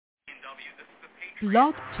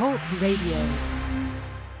Blog Talk Radio.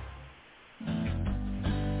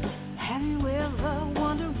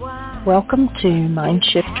 Welcome to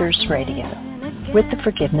MindShifters Radio with the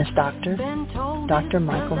Forgiveness Doctor, Dr.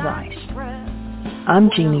 Michael Ryce. I'm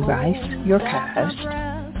Jeannie Ryce, your co-host.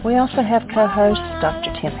 We also have co-hosts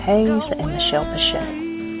Dr. Tim Hayes and Michelle Pacheco.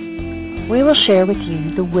 We will share with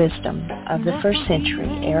you the wisdom of the first century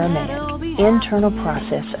Aramaic internal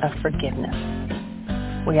process of forgiveness.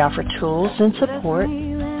 We offer tools and support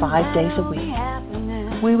 5 days a week.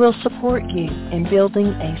 We will support you in building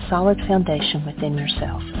a solid foundation within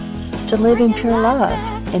yourself to live in pure love,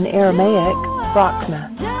 in Aramaic,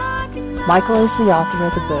 Rachma. Michael is the author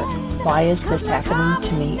of the book, Why Is This Happening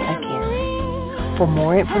to Me Again? For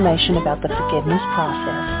more information about the forgiveness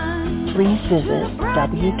process, please visit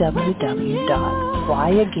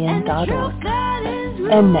www.whyagain.org.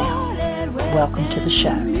 And now, welcome to the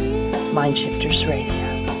show, MindShifters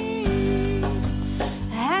Radio.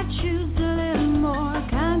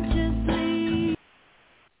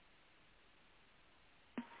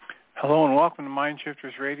 Hello and welcome to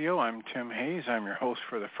MindShifters Radio. I'm Tim Hayes. I'm your host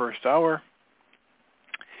for the first hour.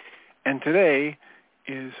 And today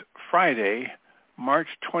is Friday, March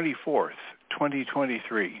 24th,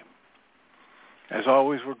 2023. As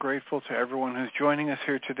always, we're grateful to everyone who's joining us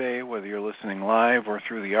here today, whether you're listening live or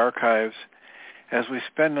through the archives, as we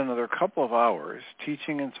spend another couple of hours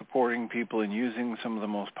teaching and supporting people in using some of the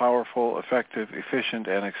most powerful, effective, efficient,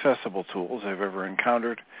 and accessible tools I've ever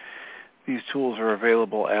encountered. These tools are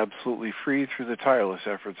available absolutely free through the tireless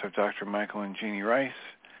efforts of Dr. Michael and Jeannie Ryce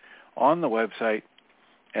on the website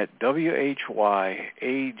at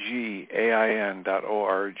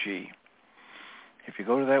whyagain.org. If you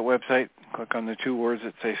go to that website, click on the two words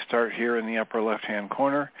that say Start Here in the upper left-hand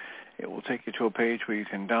corner. It will take you to a page where you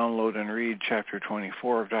can download and read Chapter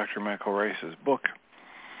 24 of Dr. Michael Ryce's book.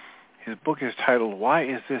 His book is titled, Why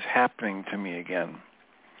Is This Happening to Me Again?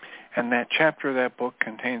 And that chapter of that book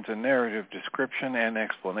contains a narrative description and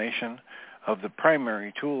explanation of the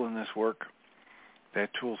primary tool in this work.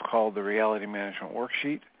 That tool is called the Reality Management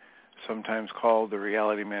Worksheet, sometimes called the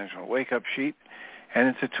Reality Management Wake-Up Sheet. And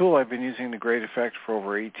it's a tool I've been using to great effect for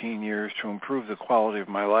over 18 years to improve the quality of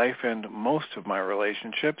my life and most of my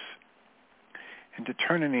relationships, and to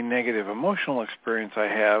turn any negative emotional experience I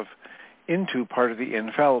have into part of the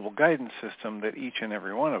infallible guidance system that each and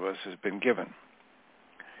every one of us has been given.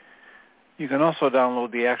 You can also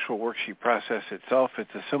download the actual worksheet process itself.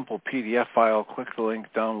 It's a simple PDF file. Click the link,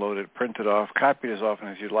 download it, print it off, copy it as often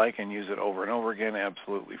as you'd like, and use it over and over again,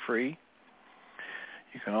 absolutely free.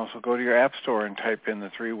 You can also go to your app store and type in the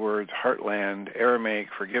three words Heartland Aramaic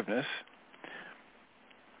Forgiveness.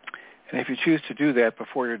 And if you choose to do that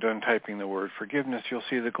before you're done typing the word forgiveness, you'll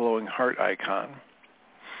see the glowing heart icon.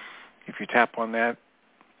 If you tap on that,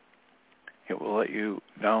 it will let you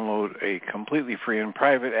download a completely free and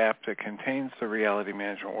private app that contains the Reality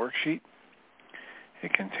Management Worksheet.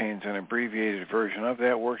 It contains an abbreviated version of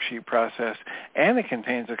that worksheet process, and it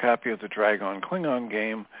contains a copy of the Dragon Klingon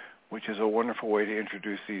game, which is a wonderful way to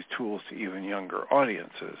introduce these tools to even younger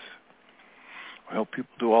audiences. We hope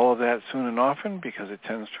people do all of that soon and often because it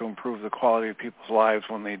tends to improve the quality of people's lives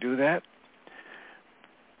when they do that.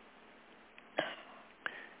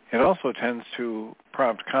 It also tends to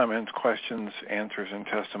prompt comments, questions, answers, and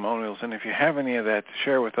testimonials. And if you have any of that to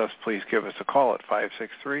share with us, please give us a call at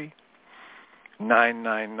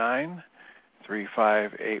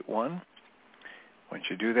 563-999-3581. Once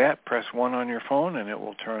you do that, press 1 on your phone, and it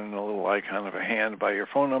will turn a little icon of a hand by your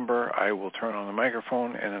phone number. I will turn on the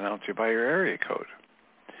microphone and announce you by your area code.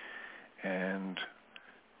 And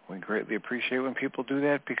we greatly appreciate when people do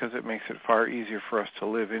that because it makes it far easier for us to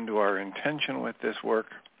live into our intention with this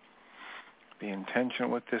work. The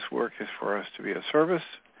intention with this work is for us to be of service,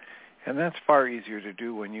 and that's far easier to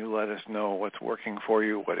do when you let us know what's working for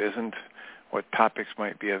you, what isn't, what topics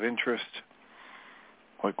might be of interest,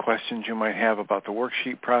 what questions you might have about the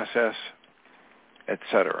worksheet process,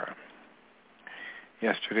 etc.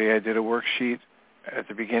 Yesterday I did a worksheet at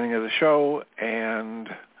the beginning of the show, and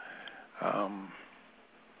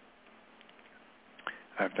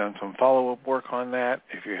I've done some follow-up work on that.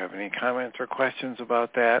 If you have any comments or questions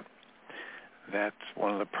about that, that's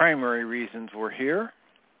one of the primary reasons we're here.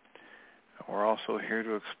 We're also here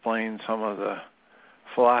to explain some of the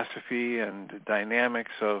philosophy and the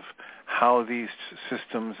dynamics of how these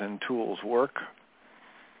systems and tools work.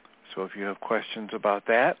 So if you have questions about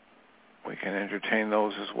that, we can entertain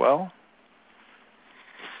those as well.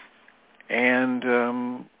 And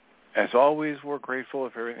as always, we're grateful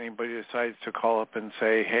if anybody decides to call up and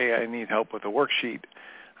say, hey, I need help with a worksheet.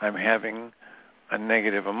 I'm having a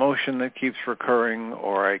negative emotion that keeps recurring,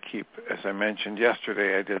 or I keep, as I mentioned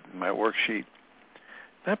yesterday, I did my worksheet,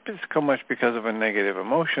 not so much because of a negative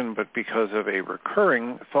emotion, but because of a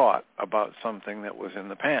recurring thought about something that was in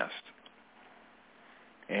the past.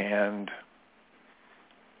 And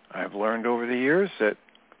I've learned over the years that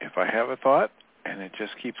if I have a thought and it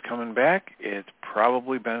just keeps coming back, it's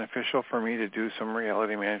probably beneficial for me to do some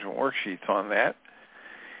reality management worksheets on that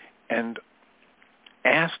and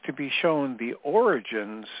ask to be shown the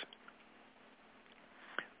origins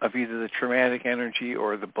of either the traumatic energy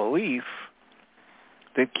or the belief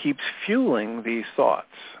that keeps fueling these thoughts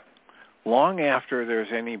long after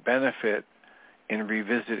there's any benefit in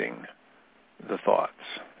revisiting the thoughts.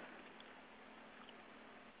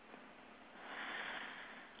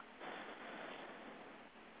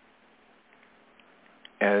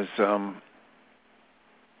 As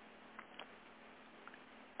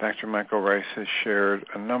Dr. Michael Ryce has shared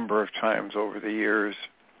a number of times over the years,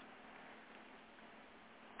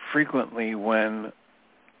 frequently when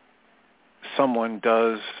someone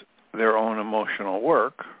does their own emotional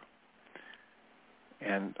work,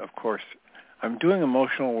 and of course I'm doing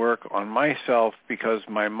emotional work on myself because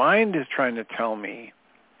my mind is trying to tell me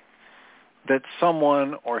that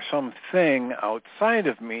someone or something outside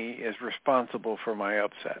of me is responsible for my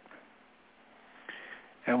upset.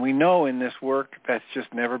 And we know in this work that's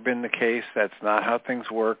just never been the case. That's not how things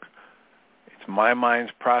work. It's my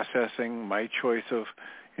mind's processing, my choice of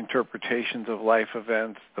interpretations of life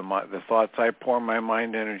events, the thoughts I pour my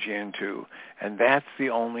mind energy into, and that's the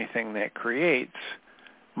only thing that creates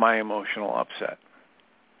my emotional upset.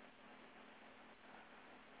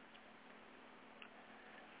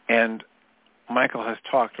 And Michael has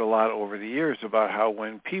talked a lot over the years about how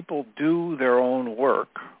when people do their own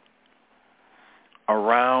work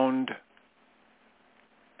around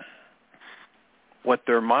what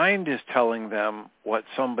their mind is telling them what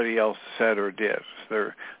somebody else said or did,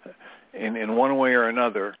 they're, in one way or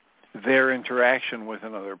another, their interaction with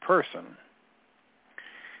another person,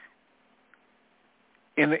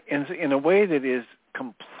 in a way that is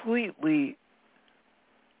completely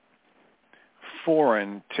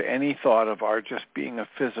foreign to any thought of our just being a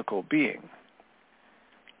physical being.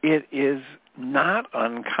 It is not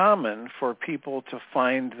uncommon for people to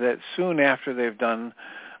find that soon after they've done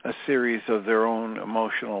a series of their own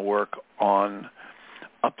emotional work on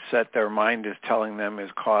upset their mind is telling them is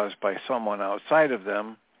caused by someone outside of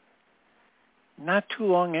them, not too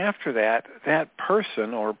long after that, that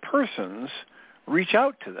person or persons reach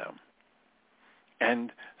out to them.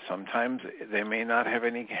 And sometimes they may not have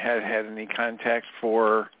had any contact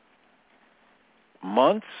for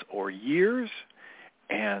months or years,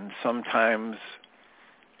 and sometimes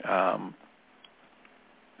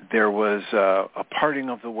there was a parting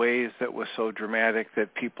of the ways that was so dramatic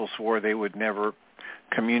that people swore they would never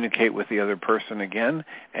communicate with the other person again.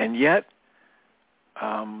 And yet,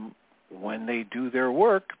 when they do their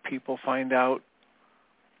work, people find out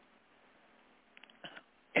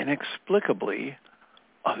inexplicably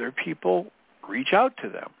other people reach out to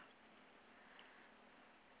them.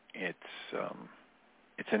 It's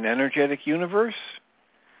an energetic universe,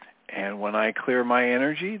 and when I clear my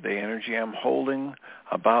energy, the energy I'm holding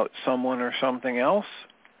about someone or something else,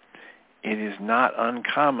 it is not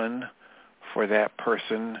uncommon for that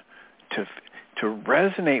person to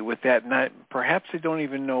resonate with that. Not, perhaps they don't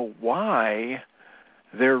even know why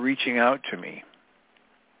they're reaching out to me.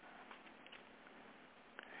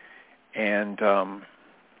 And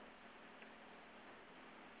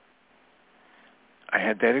I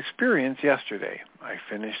had that experience yesterday. I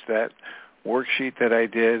finished that worksheet that I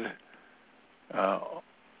did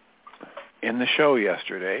in the show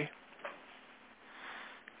yesterday,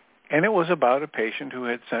 and it was about a patient who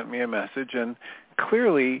had sent me a message, and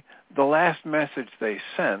clearly the last message they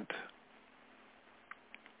sent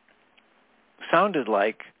sounded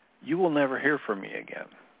like, "You will never hear from me again."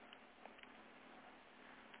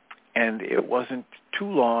 And it wasn't too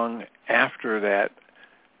long after that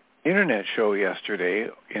internet show yesterday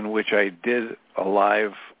in which I did a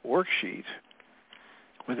live worksheet.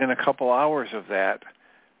 Within a couple hours of that,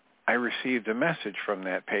 I received a message from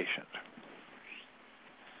that patient.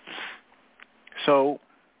 So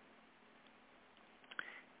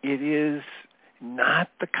it is not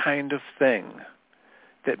the kind of thing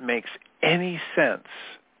that makes any sense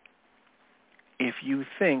if you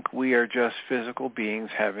think we are just physical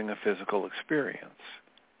beings having a physical experience.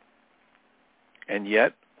 And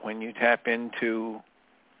yet, when you tap into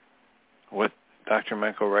what Dr.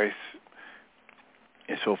 Michael Ryce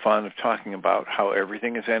is so fond of talking about, how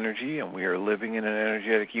everything is energy and we are living in an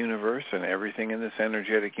energetic universe, and everything in this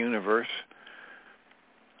energetic universe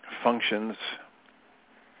functions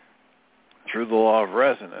through the law of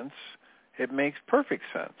resonance, it makes perfect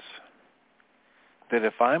sense that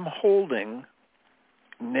if I'm holding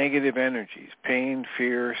negative energies, pain,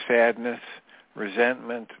 fear, sadness,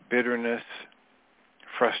 resentment, bitterness,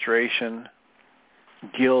 frustration,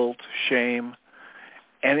 guilt, shame,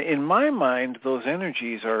 and in my mind, those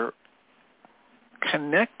energies are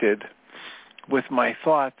connected with my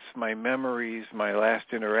thoughts, my memories, my last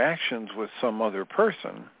interactions with some other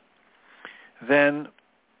person, then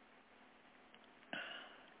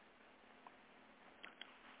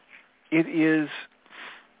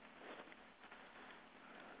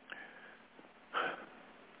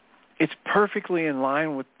it's perfectly in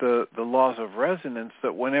line with the laws of resonance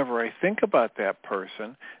that whenever I think about that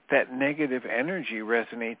person, that negative energy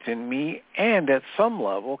resonates in me, and at some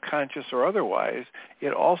level, conscious or otherwise,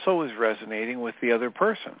 it also is resonating with the other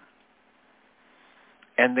person.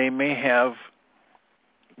 And they may have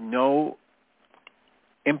no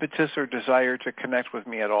impetus or desire to connect with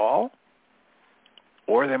me at all,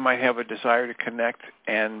 or they might have a desire to connect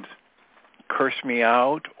and curse me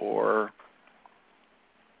out or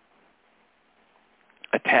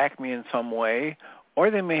attack me in some way,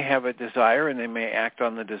 or they may have a desire and they may act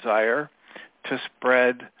on the desire to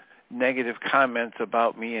spread negative comments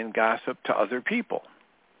about me and gossip to other people.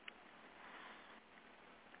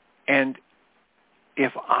 And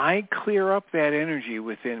if I clear up that energy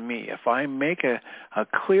within me, if I make a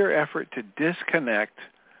clear effort to disconnect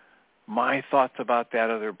my thoughts about that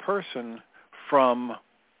other person from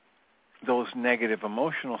those negative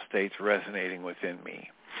emotional states resonating within me,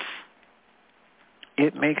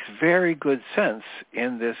 it makes very good sense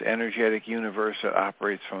in this energetic universe that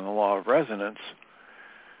operates from the law of resonance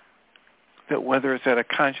that whether it's at a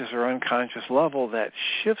conscious or unconscious level, that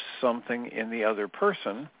shifts something in the other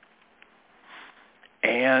person,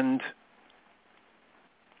 and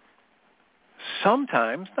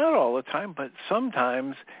sometimes, not all the time, but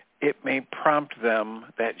sometimes it may prompt them,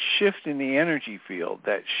 that shift in the energy field,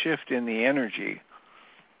 that shift in the energy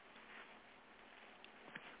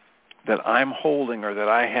that I'm holding or that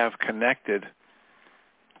I have connected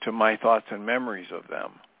to my thoughts and memories of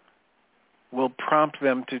them, will prompt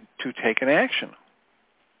them to take an action.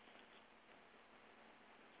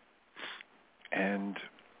 And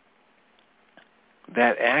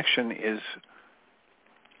that action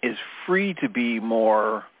is free to be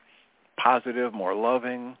more positive, more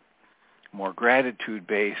loving, more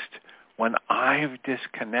gratitude-based when I've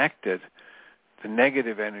disconnected the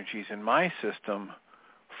negative energies in my system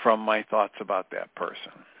from my thoughts about that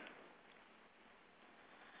person.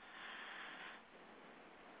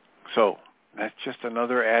 So that's just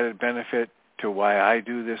another added benefit to why I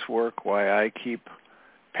do this work, why I keep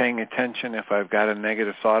paying attention if I've got a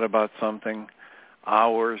negative thought about something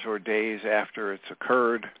hours or days after it's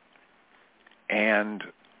occurred. And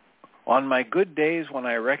on my good days when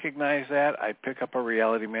I recognize that, I pick up a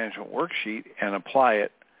reality management worksheet and apply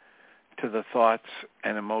it to the thoughts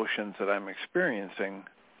and emotions that I'm experiencing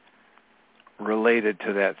related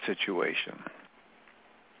to that situation.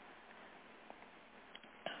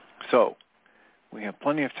 So, we have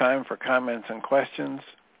plenty of time for comments and questions.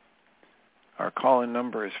 Our call-in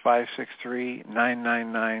number is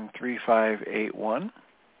 563-999-3581.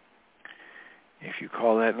 If you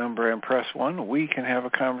call that number and press 1, we can have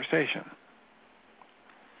a conversation.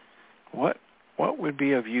 What would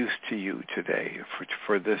be of use to you today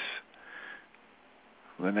for the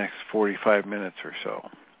next 45 minutes or so?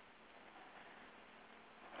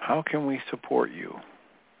 How can we support you?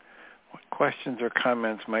 What questions or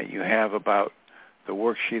comments might you have about the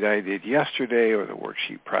worksheet I did yesterday or the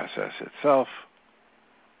worksheet process itself?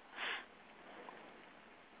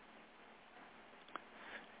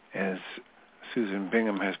 As Susan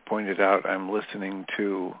Bingham has pointed out, I'm listening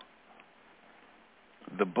to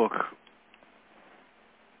the book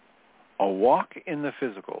A Walk in the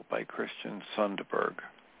Physical by Christian Sundberg.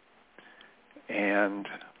 And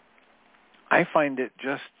I find it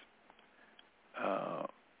just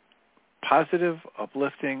positive,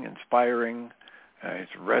 uplifting, inspiring.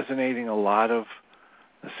 It's resonating a lot of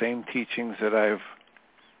the same teachings that I've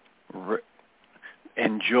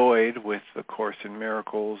enjoyed with the Course in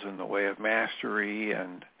Miracles and the Way of Mastery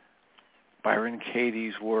and Byron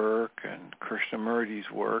Katie's work and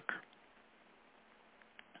Krishnamurti's work.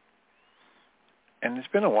 And it's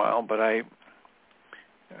been a while, but I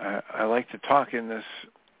like to talk on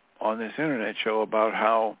this internet show about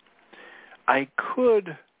how I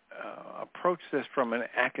could approach this from an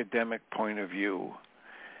academic point of view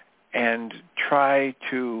and try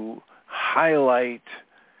to highlight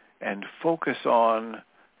and focus on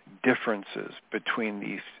differences between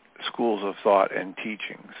these schools of thought and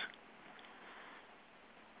teachings.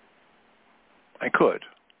 I could.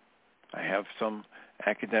 I have some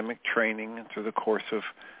academic training through the course of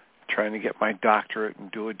trying to get my doctorate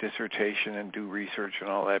and do a dissertation and do research and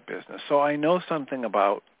all that business. So I know something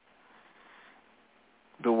about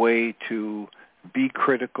the way to be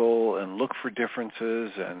critical and look for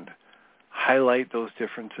differences and highlight those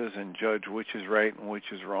differences and judge which is right and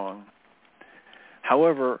which is wrong.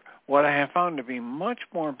 However, what I have found to be much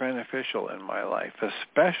more beneficial in my life,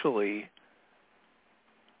 especially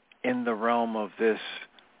in the realm of this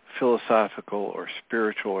philosophical or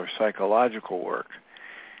spiritual or psychological work,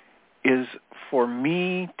 is for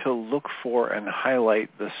me to look for and highlight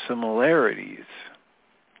the similarities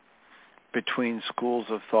between schools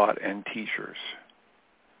of thought and teachers.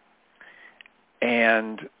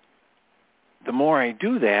 And the more I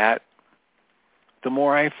do that, the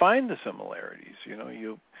more I find the similarities.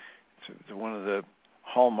 It's one of the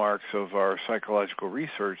hallmarks of our psychological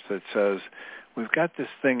research that says we've got this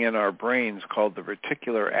thing in our brains called the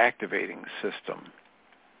reticular activating system.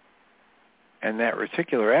 And that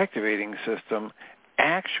reticular activating system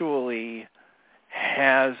actually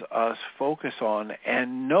has us focus on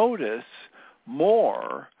and notice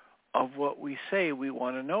more of what we say we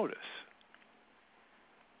want to notice.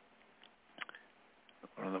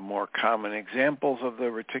 One of the more common examples of the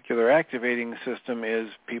reticular activating system is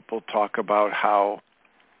people talk about how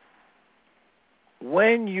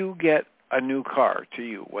when you get a new car to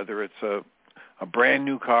you, whether it's a brand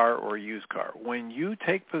new car or a used car, when you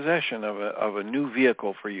take possession of a new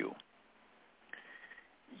vehicle for you,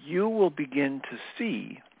 you will begin to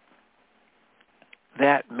see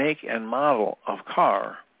that make and model of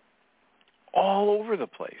car all over the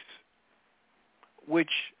place, which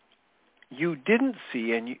you didn't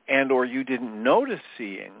see or you didn't notice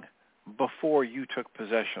seeing before you took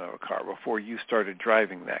possession of a car, before you started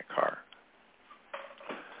driving that car.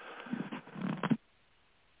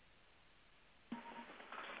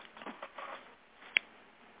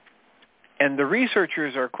 And the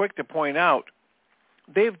researchers are quick to point out,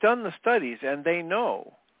 they've done the studies and they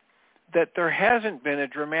know that there hasn't been a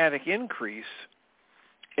dramatic increase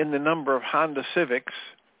in the number of Honda Civics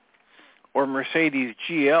or Mercedes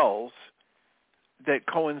GLs that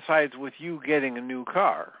coincides with you getting a new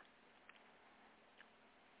car.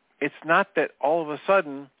 It's not that all of a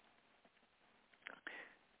sudden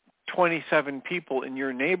 27 people in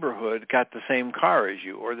your neighborhood got the same car as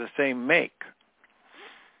you or the same make.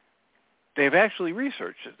 They've actually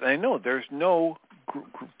researched it. I know there's no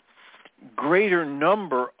greater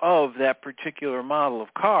number of that particular model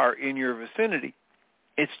of car in your vicinity.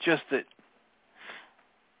 It's just that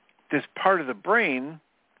this part of the brain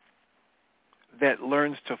that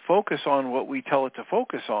learns to focus on what we tell it to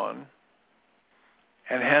focus on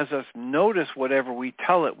and has us notice whatever we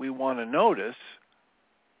tell it we want to notice,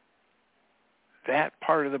 that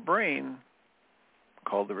part of the brain,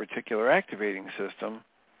 called the reticular activating system,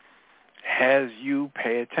 has you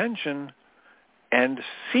pay attention and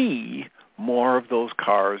see more of those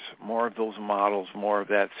cars, more of those models, more of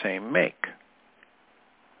that same make.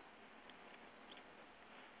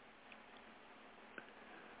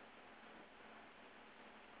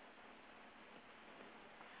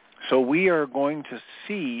 So we are going to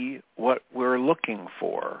see what we're looking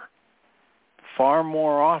for far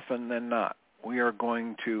more often than not. We are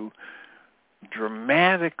going to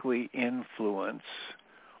dramatically influence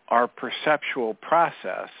our perceptual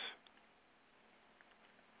process.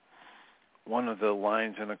 One of the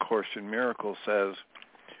lines in A Course in Miracles says,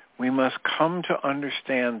 we must come to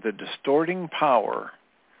understand the distorting power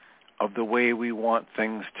of the way we want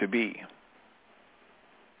things to be.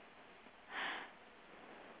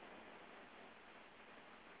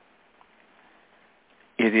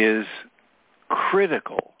 It is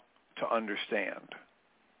critical to understand.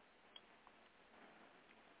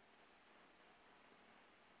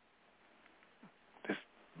 This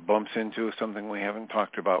bumps into something we haven't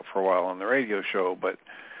talked about for a while on the radio show, but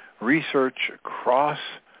research across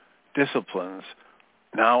disciplines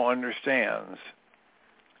now understands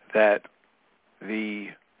that the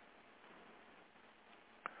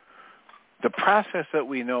process that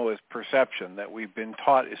we know as perception, that we've been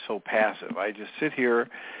taught, is so passive. I just sit here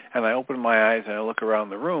and I open my eyes and I look around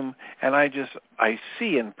the room and I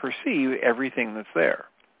see and perceive everything that's there.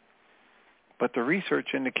 But the research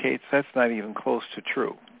indicates that's not even close to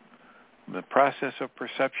true. The process of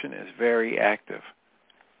perception is very active.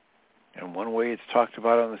 And one way it's talked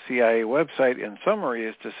about on the CIA website in summary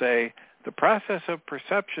is to say the process of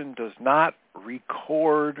perception does not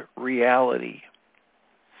record reality.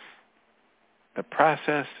 The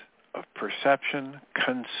process of perception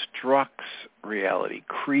constructs reality,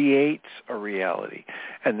 creates a reality.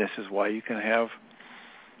 And this is why you can have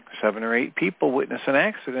 7 or 8 people witness an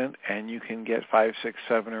accident, and you can get 5, 6,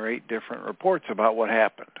 7, or 8 different reports about what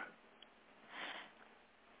happened.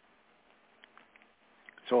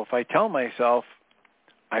 So if I tell myself,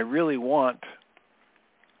 I really want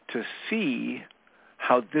to see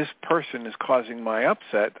how this person is causing my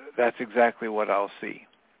upset, that's exactly what I'll see.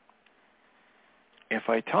 If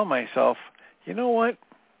I tell myself, you know what,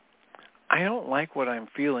 I don't like what I'm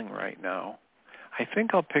feeling right now, I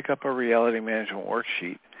think I'll pick up a reality management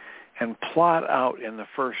worksheet and plot out in the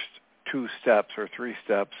first 2 steps or 3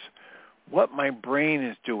 steps what my brain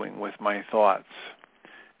is doing with my thoughts,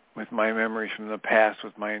 with my memories from the past,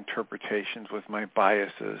 with my interpretations, with my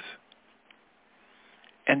biases.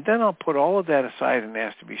 And then I'll put all of that aside and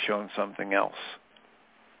ask to be shown something else.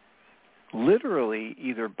 Literally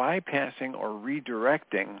either bypassing or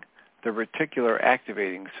redirecting the reticular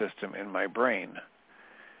activating system in my brain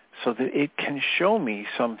so that it can show me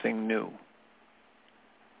something new.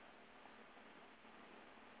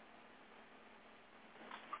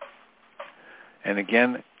 And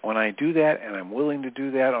again, when I do that, and I'm willing to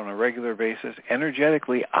do that on a regular basis,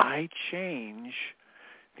 energetically, I change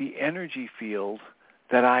the energy field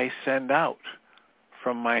that I send out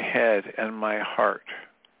from my head and my heart.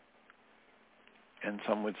 And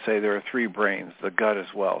some would say there are 3 brains, the gut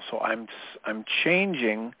as well. So I'm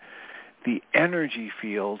changing the energy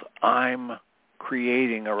field I'm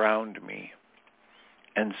creating around me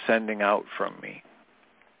and sending out from me.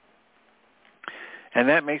 And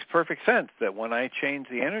that makes perfect sense, that when I change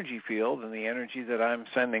the energy field and the energy that I'm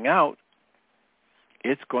sending out,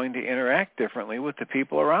 it's going to interact differently with the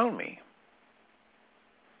people around me.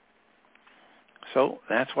 So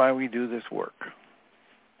that's why we do this work.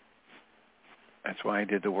 That's why I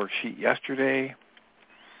did the worksheet yesterday.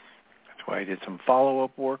 That's why I did some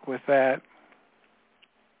follow-up work with that.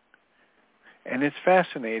 And it's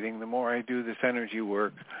fascinating. The more I do this energy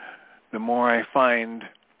work, the more I find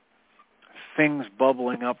things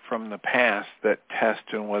bubbling up from the past that test,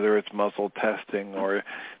 and whether it's muzzle testing or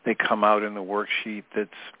they come out in the worksheet that's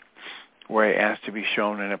where I ask to be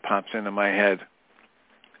shown and it pops into my head.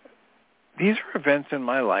 These are events in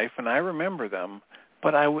my life, and I remember them,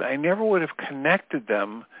 but I never would have connected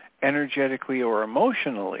them energetically or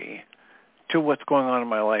emotionally to what's going on in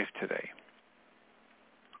my life today,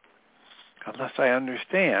 unless I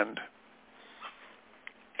understand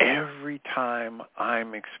every time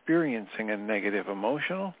I'm experiencing a negative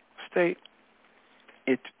emotional state,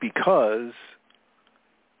 it's because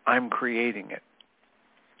I'm creating it.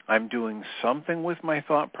 I'm doing something with my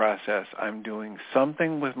thought process. I'm doing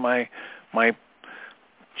something with my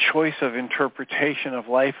choice of interpretation of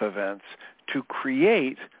life events to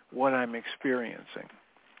create what I'm experiencing.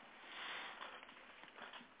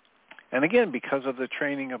 And again, because of the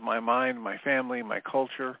training of my mind, my family, my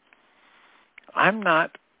culture, I'm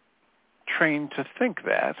not trained to think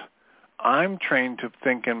that. I'm trained to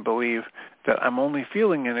think and believe that I'm only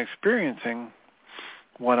feeling and experiencing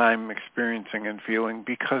what I'm experiencing and feeling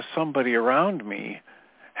because somebody around me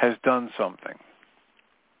has done something.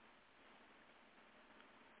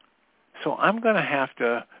 So I'm going to have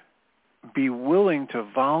to be willing to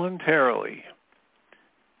voluntarily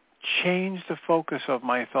change the focus of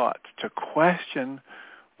my thoughts, to question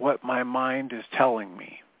what my mind is telling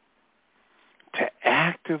me, to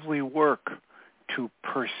actively work to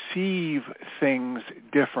perceive things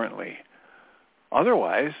differently.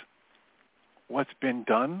 Otherwise, what's been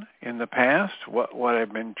done in the past, what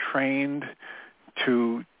I've been trained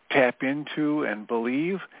to tap into and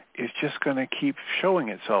believe, is just going to keep showing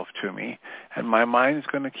itself to me, and my mind is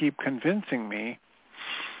going to keep convincing me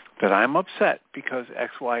that I'm upset because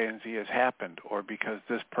X, Y, and Z has happened, or because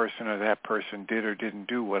this person or that person did or didn't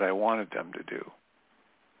do what I wanted them to do.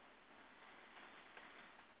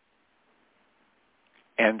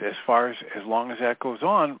 And as long as that goes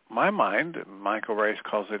on, my mind, Michael Ryce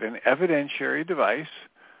calls it an evidentiary device,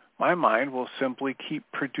 my mind will simply keep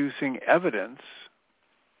producing evidence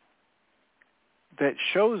that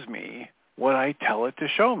shows me what I tell it to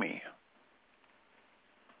show me.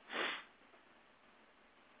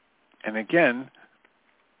 And again,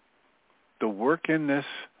 the work in this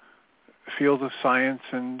field of science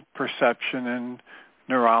and perception and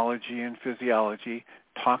neurology and physiology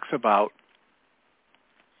talks about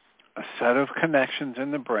a set of connections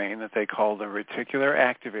in the brain that they call the reticular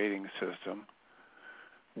activating system,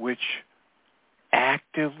 which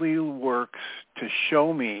actively works to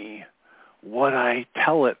show me what I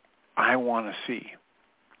tell it I want to see.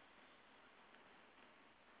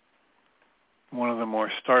 One of the more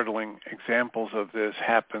startling examples of this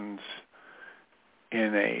happens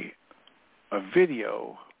in a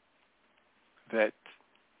video that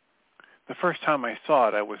the first time I saw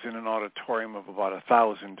it, I was in an auditorium of about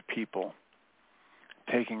 1,000 people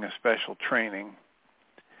taking a special training.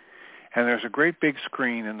 And there's a great big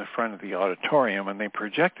screen in the front of the auditorium, and they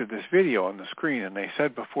projected this video on the screen, and they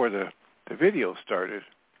said before the video started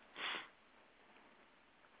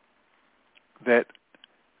that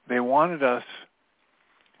they wanted us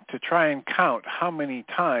to try and count how many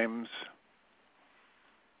times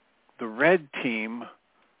the red team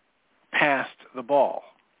passed the ball.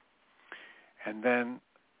 And then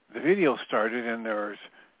the video started, and there was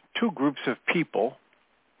two groups of people,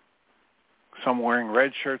 some wearing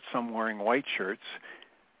red shirts, some wearing white shirts,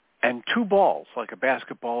 and two balls, like a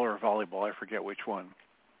basketball or a volleyball, I forget which one.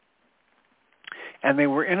 And they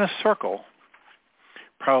were in a circle,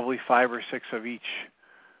 probably 5 or 6 of each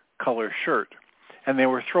color shirt, and they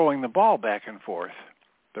were throwing the ball back and forth.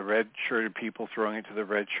 The red-shirted people throwing it to the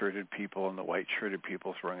red-shirted people, and the white-shirted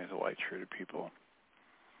people throwing it to the white-shirted people.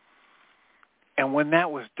 And when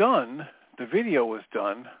that was done, the video was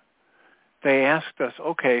done, they asked us,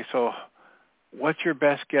 okay, so what's your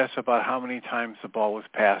best guess about how many times the ball was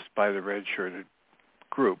passed by the red-shirted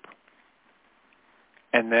group?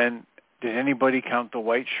 And then, did anybody count the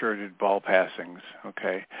white-shirted ball passings?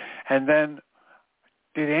 Okay. And then,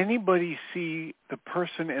 did anybody see the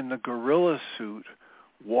person in the gorilla suit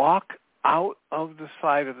walk out of the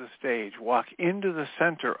side of the stage, walk into the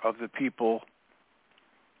center of the people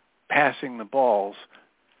passing the balls,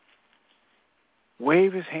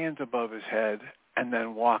 wave his hands above his head, and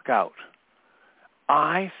then walk out?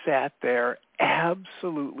 I sat there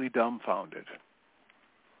absolutely dumbfounded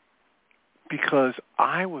because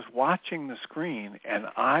I was watching the screen and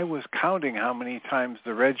I was counting how many times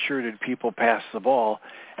the red-shirted people passed the ball,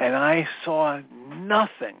 and I saw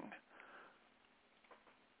nothing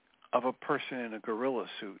of a person in a gorilla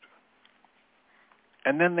suit.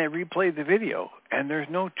 And then they replayed the video, and there's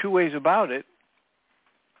no two ways about it.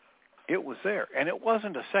 It was there. And it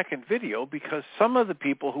wasn't a second video because some of the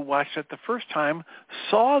people who watched it the first time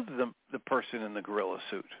saw the person in the gorilla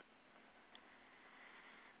suit.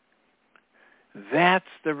 That's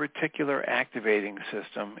the reticular activating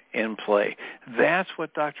system in play. That's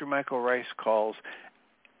what Dr. Michael Ryce calls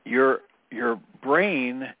your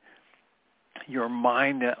brain, your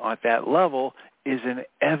mind at that level is an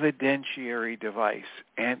evidentiary device,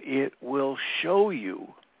 and it will show you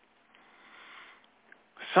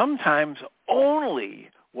sometimes only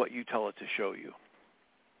what you tell it to show you.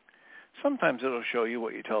 Sometimes it'll show you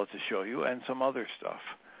what you tell it to show you and some other stuff.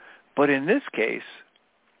 But in this case,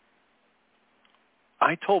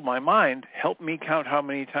 I told my mind, help me count how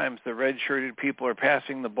many times the red-shirted people are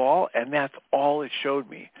passing the ball, and that's all it showed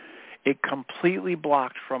me. It completely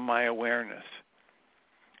blocked from my awareness.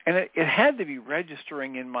 And it had to be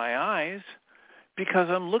registering in my eyes because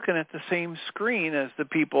I'm looking at the same screen as the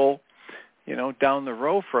people, down the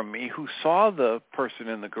row from me who saw the person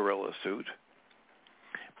in the gorilla suit.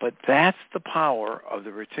 But that's the power of the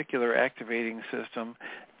reticular activating system.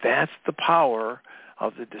 That's the power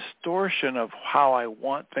of the distortion of how I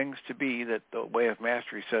want things to be that the Way of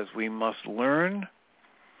Mastery says we must learn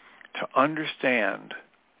to understand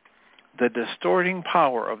the distorting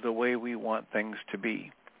power of the way we want things to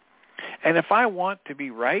be. And if I want to be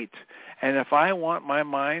right, and if I want my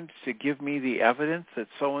mind to give me the evidence that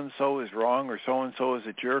so-and-so is wrong, or so-and-so is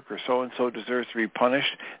a jerk, or so-and-so deserves to be punished,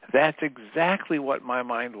 that's exactly what my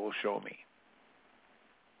mind will show me.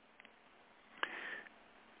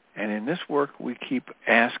 And in this work, we keep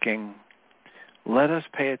asking, let us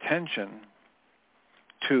pay attention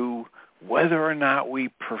to whether or not we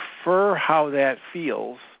prefer how that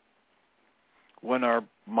feels when our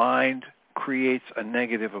mind creates a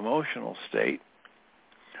negative emotional state,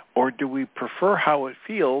 or do we prefer how it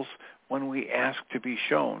feels when we ask to be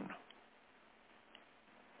shown?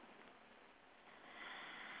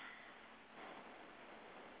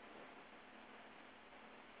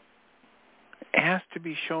 Ask to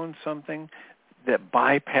be shown something that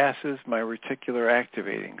bypasses my reticular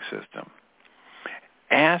activating system.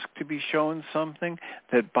 Ask to be shown something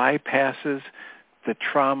that bypasses the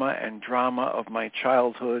trauma and drama of my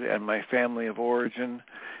childhood and my family of origin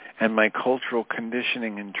and my cultural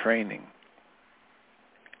conditioning and training.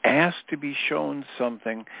 Ask to be shown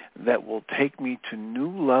something that will take me to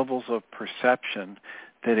new levels of perception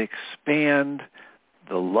that expand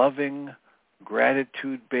the loving,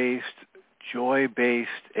 gratitude-based, joy-based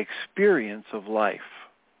experience of life.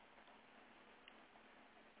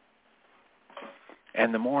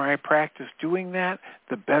 And the more I practice doing that,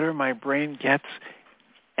 the better my brain gets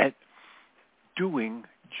at doing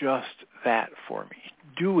just that for me,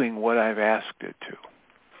 doing what I've asked it to.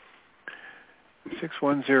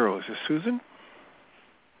 610, is this Susan?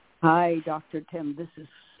 Hi, Dr. Tim. This is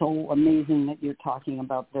so amazing that you're talking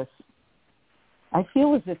about this. I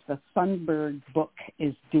feel as if the Sundberg book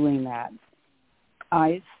is doing that.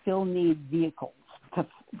 I still need vehicles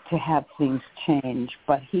to have things change,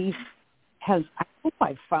 but he has, I hope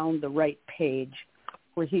I found the right page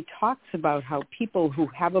where he talks about how people who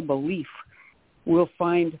have a belief will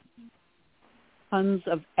find tons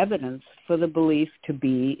of evidence for the belief to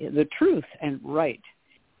be the truth and right.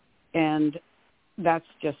 And that's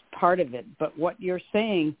just part of it. But what you're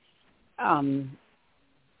saying,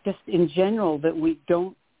 just in general, that we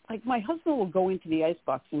don't, like my husband will go into the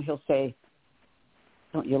icebox and he'll say,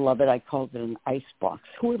 don't you love it? I called it an icebox.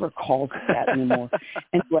 Whoever calls it that anymore?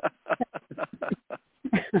 And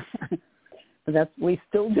that's we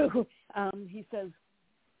still do. He says,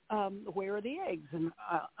 where are the eggs? And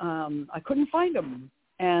I couldn't find them.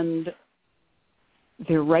 And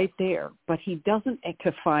they're right there. But he doesn't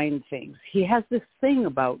to find things. He has this thing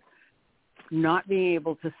about not being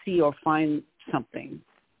able to see or find something.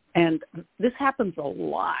 And this happens a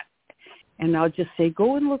lot. And I'll just say,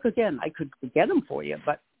 go and look again. I could get them for you,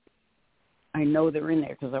 but I know they're in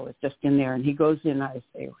there because I was just in there. And he goes in, and I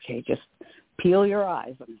say, okay, just peel your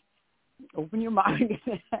eyes and open your mind,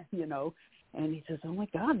 you know. And he says, oh, my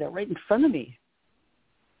God, they're right in front of me.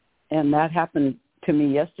 And that happened to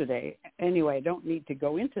me yesterday. Anyway, I don't need to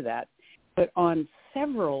go into that. But on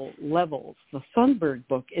several levels, the Sundberg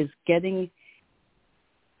book is getting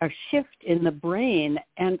a shift in the brain.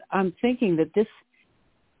 And I'm thinking that this,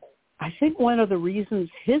 I think one of the reasons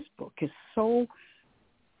his book is so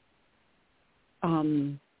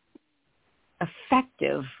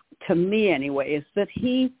effective, to me anyway, is that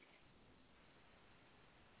he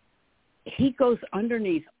goes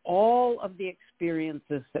underneath all of the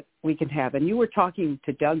experiences that we can have. And you were talking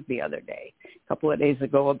to Doug the other day, a couple of days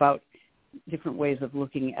ago, about different ways of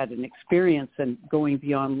looking at an experience and going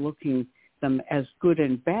beyond looking them as good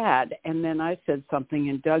and bad. And then I said something,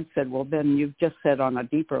 and Doug said, well, then you've just said on a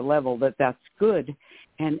deeper level that that's good.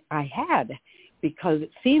 And I had, because it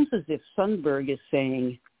seems as if Sundberg is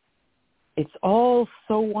saying, it's all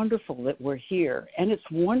so wonderful that we're here. And it's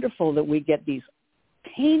wonderful that we get these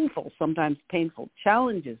painful, sometimes painful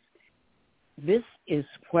challenges. This is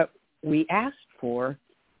what we asked for.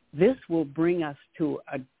 This will bring us to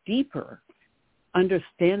a deeper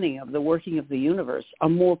understanding of the working of the universe, a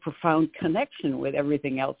more profound connection with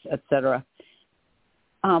everything else, etc.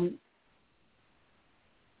 And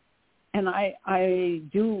I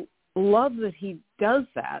do love that he does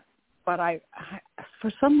that, but I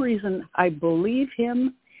for some reason, I believe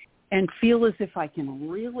him and feel as if I can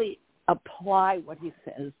really apply what he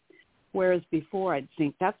says, whereas before I'd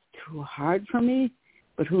think that's too hard for me.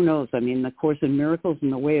 But who knows? I mean, the Course in Miracles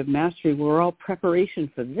and the Way of Mastery were all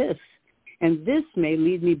preparation for this. And this may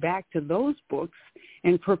lead me back to those books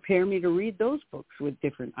and prepare me to read those books with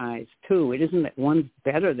different eyes, too. It isn't that one's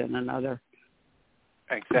better than another.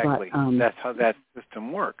 Exactly. But, that's how that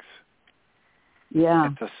system works. Yeah.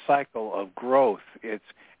 It's a cycle of growth.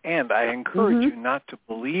 And I encourage you not to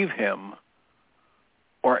believe him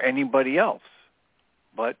or anybody else,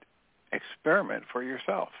 but experiment for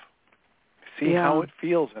yourself. See how it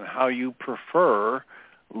feels and how you prefer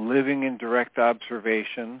living in direct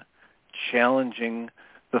observation, challenging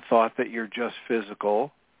the thought that you're just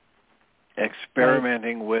physical,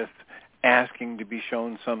 experimenting with asking to be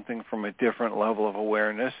shown something from a different level of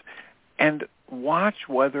awareness, and watch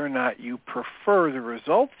whether or not you prefer the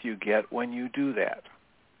results you get when you do that.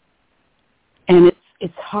 And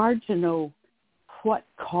it's hard to know what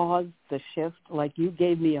caused the shift. Like you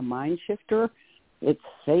gave me a mind shifter. It's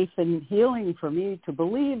safe and healing for me to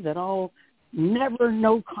believe that I'll never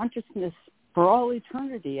know consciousness for all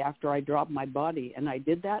eternity after I drop my body. And I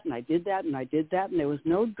did that, and I did that, and I did that, and there was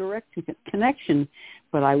no direct connection.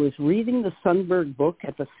 But I was reading the Sundberg book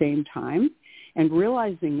at the same time and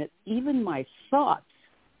realizing that even my thoughts,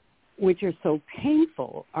 which are so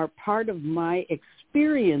painful, are part of my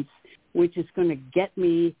experience, which is going to get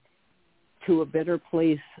me to a better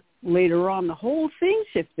place later on. The whole thing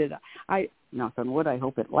shifted. Knock on wood, I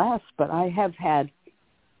hope it lasts, but I have had,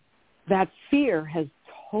 that fear has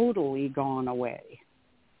totally gone away.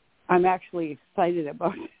 I'm actually excited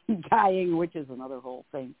about dying, which is another whole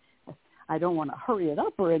thing. I don't want to hurry it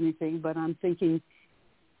up or anything, but I'm thinking,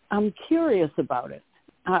 I'm curious about it.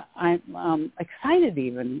 I'm excited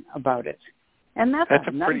even about it. And that's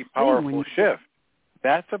a pretty powerful shift.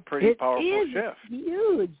 That's a pretty powerful shift. It's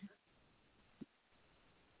huge.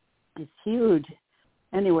 It's huge.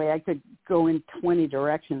 Anyway, I could go in 20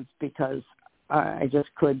 directions because I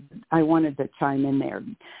wanted to chime in there.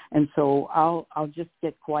 And so I'll just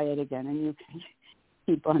get quiet again and you can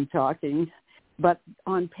keep on talking. But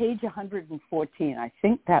on page 114, I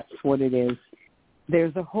think that's what it is,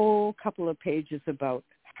 there's a whole couple of pages about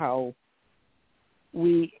how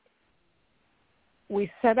we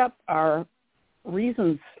set up our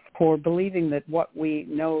reasons for believing that what we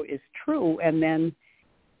know is true, and then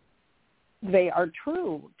they are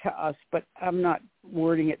true to us, but I'm not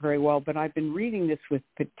wording it very well, but I've been reading this with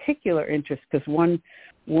particular interest because one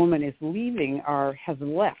woman is has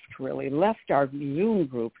left our Zoom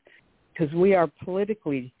group because we are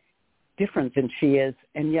politically different than she is,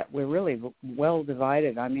 and yet we're really well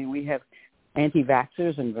divided. I mean, we have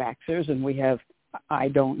anti-vaxxers and vaxxers, and we have, I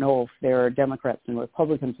don't know if there are Democrats and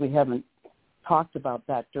Republicans. We haven't talked about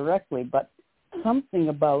that directly, but something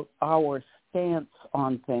about our stance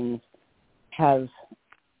on things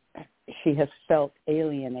she has felt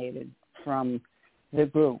alienated from the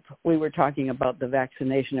group. We were talking about the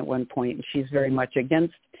vaccination at one point, and she's very much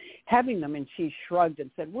against having them, and she shrugged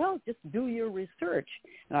and said, well, just do your research.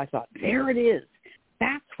 And I thought, there it is.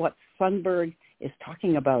 That's what Sundberg is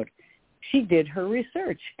talking about. She did her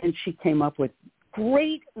research, and she came up with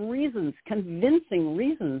great reasons, convincing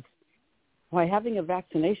reasons why having a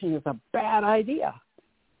vaccination is a bad idea.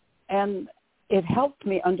 And it helped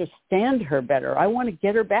me understand her better. I want to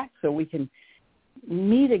get her back so we can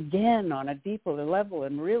meet again on a deeper level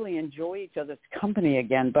and really enjoy each other's company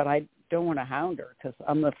again. But I don't want to hound her because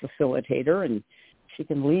I'm the facilitator and she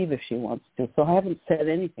can leave if she wants to. So I haven't said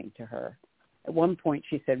anything to her. At one point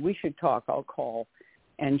she said, we should talk, I'll call.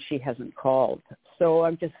 And she hasn't called. So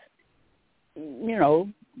I'm just,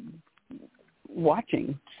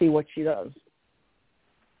 watching, see what she does.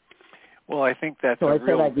 Well, I think that's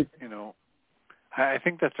I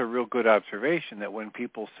think that's a real good observation that when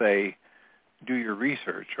people say, do your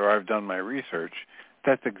research, or I've done my research,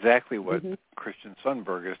 that's exactly what Christian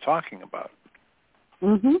Sundberg is talking about.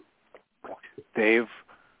 Mm-hmm. They've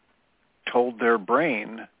told their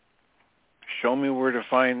brain, show me where to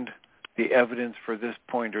find the evidence for this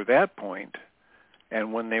point or that point,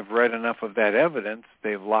 and when they've read enough of that evidence,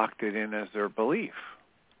 they've locked it in as their belief.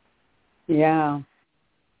 Yeah.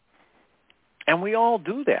 And we all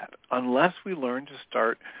do that unless we learn to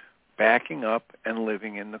start backing up and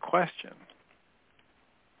living in the question.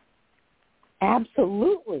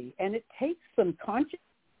 Absolutely. And it takes some conscious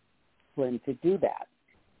discipline to do that.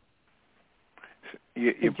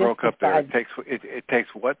 You broke up there. It takes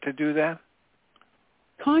what to do that?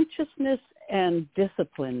 Consciousness and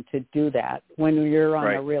discipline to do that when you're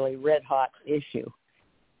on a really red-hot issue.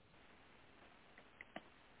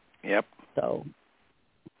 Yep. So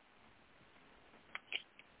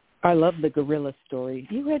I love the gorilla story.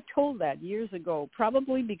 You had told that years ago,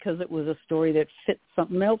 probably because it was a story that fit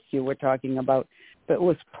something else you were talking about, but it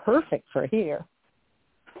was perfect for here.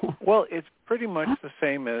 Well, it's pretty much the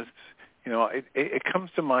same as, it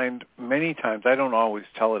comes to mind many times. I don't always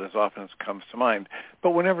tell it as often as it comes to mind,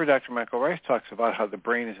 but whenever Dr. Michael Ryce talks about how the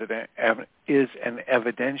brain is an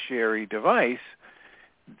evidentiary device,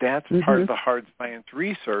 that's part of the hard science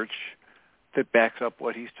research that backs up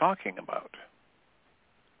what he's talking about.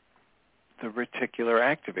 The reticular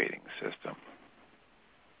activating system.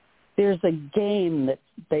 There's a game that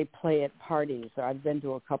they play at parties. I've been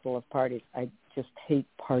to a couple of parties. I just hate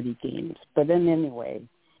party games. But then anyway,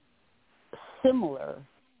 similar,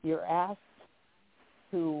 you're asked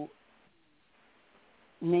to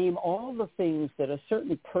name all the things that a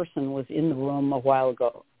certain person was in the room a while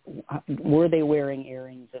ago. Were they wearing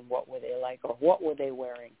earrings, and what were they like, or what were they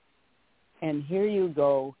wearing? And here you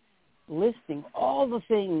go, listing all the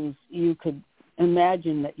things you could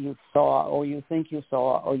imagine that you saw, or you think you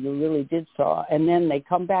saw, or you really did saw. And then they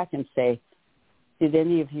come back and say, did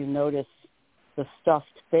any of you notice the stuffed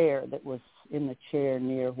bear that was in the chair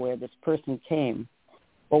near where this person came?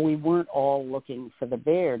 Well, we weren't all looking for the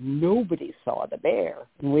bear. Nobody saw the bear.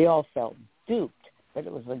 And we all felt duped, but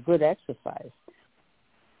it was a good exercise.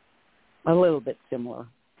 A little bit similar.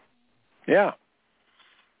 Yeah.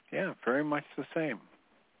 Yeah, very much the same.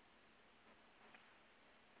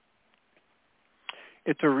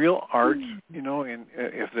 It's a real art,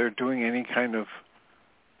 if they're doing any kind of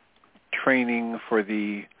training for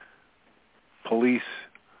the police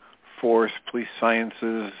force, police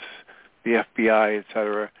sciences, the FBI, et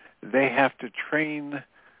cetera, they have to train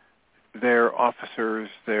their officers,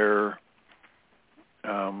 their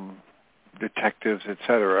detectives, et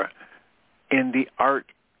cetera, in the art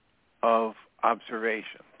of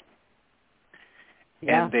observation.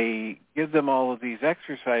 Yeah. And they give them all of these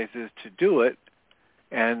exercises to do it,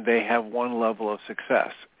 and they have one level of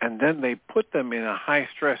success. And then they put them in a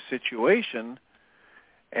high-stress situation,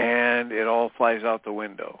 and it all flies out the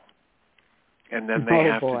window. And then they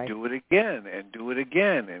have to do it again and do it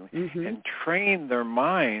again and train their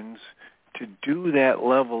minds to do that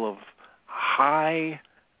level of high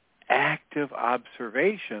active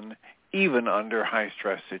observation even under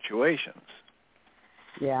high-stress situations.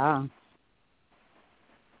 Yeah.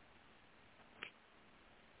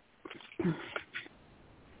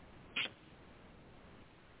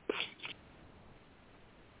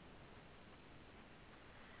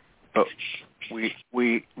 But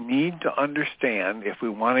we need to understand, if we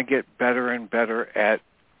want to get better and better at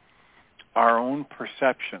our own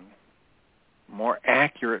perception, more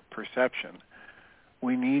accurate perception,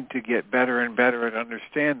 we need to get better and better at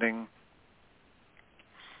understanding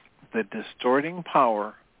the distorting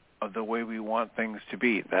power of the way we want things to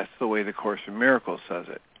be. That's the way the Course in Miracles says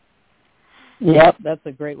it. Yep, that's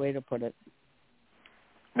a great way to put it.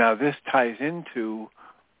 Now, this ties into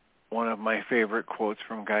one of my favorite quotes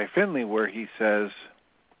from Guy Finley, where he says,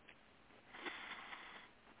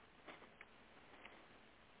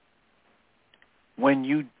 when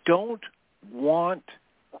you don't want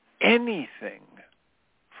anything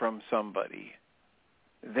from somebody,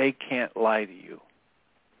 they can't lie to you.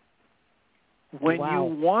 When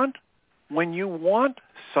you want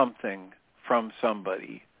something from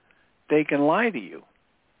somebody, they can lie to you,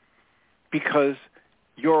 because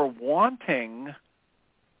your wanting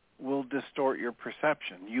will distort your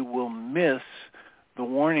perception. You will miss the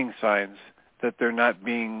warning signs that they're not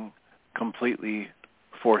being completely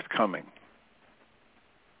forthcoming.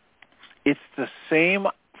 It's the same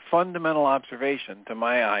fundamental observation to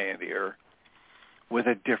my eye and ear with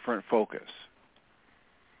a different focus.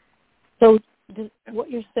 So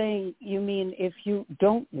what you're saying, you mean if you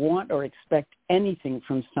don't want or expect anything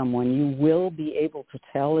from someone, you will be able to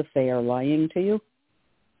tell if they are lying to you?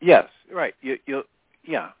 Yes, right.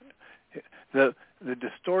 Yeah. The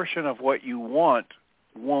distortion of what you want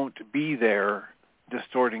won't be there,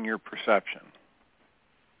 distorting your perception.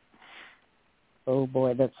 Oh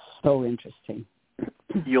boy, that's so interesting.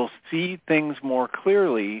 You'll see things more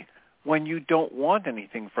clearly when you don't want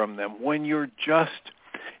anything from them, when you're just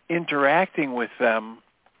interacting with them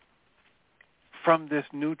from this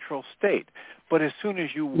neutral state. But as soon as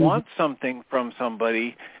you want something from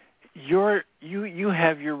somebody, you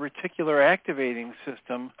have your reticular activating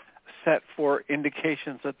system set for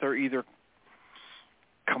indications that they're either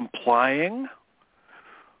complying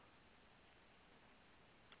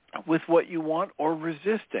with what you want or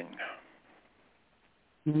resisting.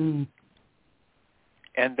 And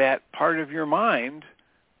that part of your mind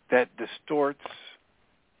that distorts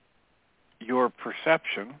your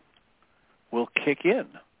perception will kick in.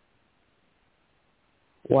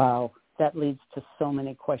 Wow, that leads to so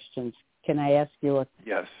many questions. Can I ask you a...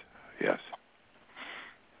 Yes.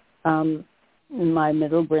 My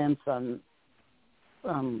middle grandson,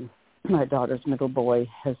 my daughter's middle boy,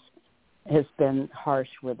 has been harsh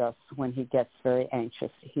with us when he gets very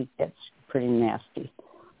anxious. He gets pretty nasty.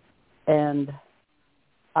 And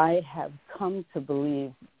I have come to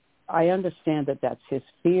believe, I understand that that's his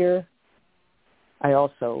fear. I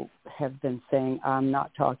also have been saying, I'm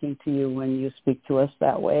not talking to you when you speak to us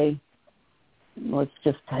that way. Let's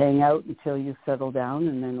just hang out until you settle down,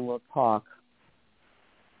 and then we'll talk.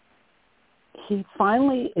 He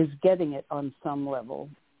finally is getting it on some level.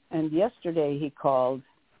 And yesterday he called,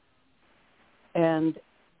 and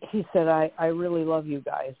he said, I really love you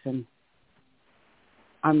guys, and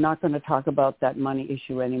I'm not going to talk about that money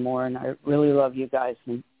issue anymore, and I really love you guys.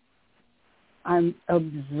 And I'm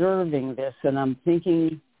observing this, and I'm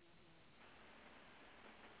thinking,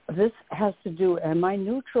 this has to do, am I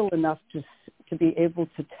neutral enough to be able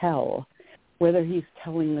to tell whether he's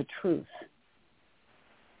telling the truth?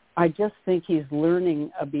 I just think he's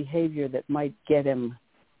learning a behavior that might get him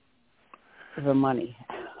the money.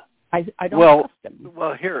 I don't trust him.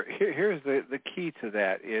 Well, here's the key to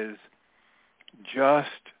that is just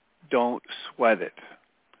don't sweat it.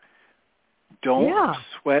 Don't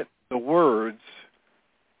sweat the words.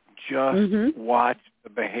 Just watch the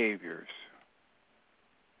behaviors.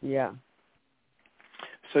 Yeah.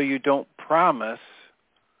 So you don't promise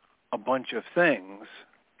a bunch of things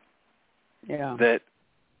that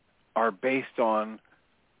are based on,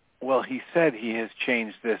 well, he said he has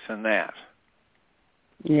changed this and that.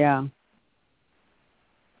 Yeah.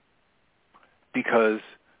 Because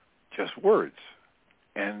just words.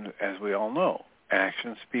 And as we all know,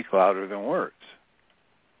 actions speak louder than words.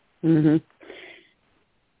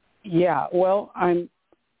 Yeah, well, I'm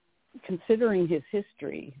considering his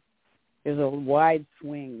history. There's a wide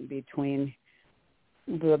swing between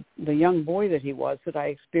the young boy that he was, that I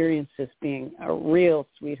experienced as being a real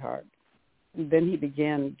sweetheart. Then he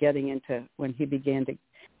began getting into, when he began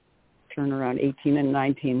turned around 18 and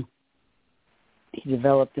 19, he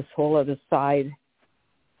developed this whole other side,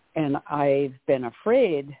 and I've been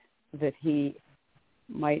afraid that he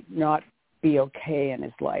might not be okay in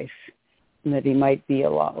his life, and that he might be a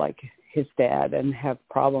lot like his dad and have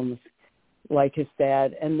problems like his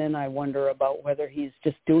dad. And then I wonder about whether he's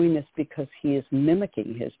just doing this because he is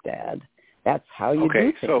mimicking his dad. That's how you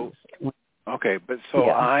do things.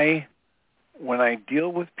 When I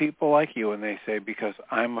deal with people like you and they say, because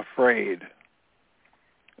I'm afraid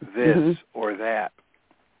this or that.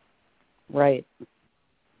 Right.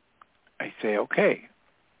 I say, okay,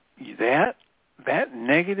 that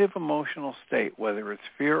negative emotional state, whether it's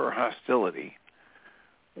fear or hostility,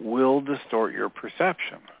 will distort your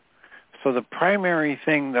perception. So the primary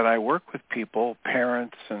thing that I work with people,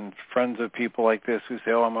 parents and friends of people like this who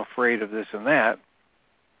say, oh, I'm afraid of this and that,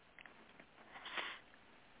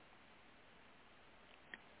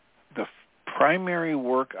 the primary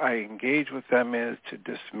work I engage with them is to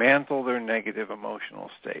dismantle their negative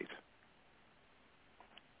emotional state.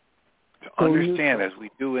 To understand, as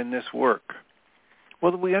we do in this work,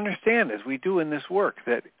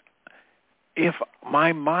 that if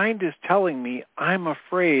my mind is telling me I'm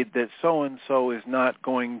afraid that so-and-so is not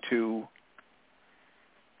going to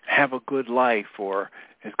have a good life or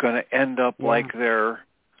is going to end up like their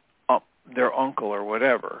uncle or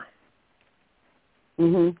whatever,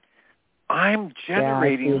 I'm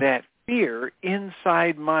generating that fear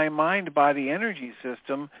inside my mind-body energy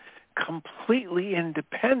system completely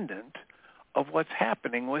independent of what's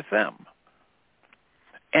happening with them.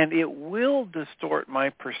 And it will distort my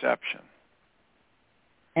perception.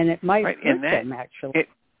 And it might hurt them, actually.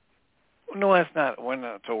 No, that's not. We're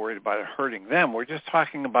not so worried about it hurting them. We're just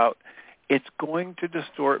talking about it's going to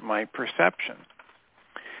distort my perception.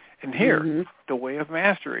 And here, the Way of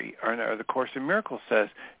Mastery, or the Course in Miracles says,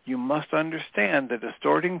 you must understand the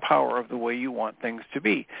distorting power of the way you want things to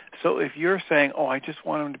be. So if you're saying, oh, I just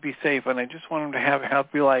want him to be safe, and I just want him to have a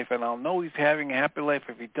happy life, and I'll know he's having a happy life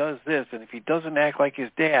if he does this, and if he doesn't act like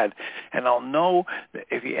his dad, and I'll know that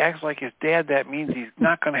if he acts like his dad, that means he's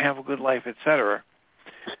not going to have a good life, etc.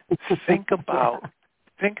 Think about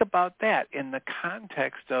that in the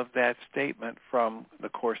context of that statement from the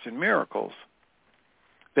Course in Miracles,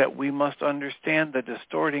 that we must understand the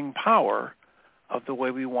distorting power of the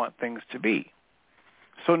way we want things to be.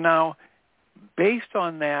 So now, based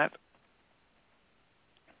on that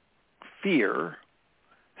fear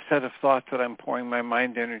set of thoughts that I'm pouring my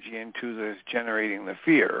mind energy into that is generating the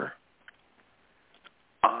fear,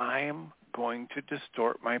 I'm going to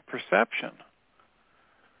distort my perception.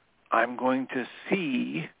 I'm going to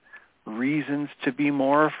see reasons to be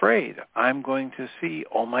more afraid. I'm going to see,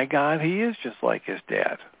 oh my God, he is just like his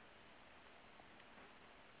dad.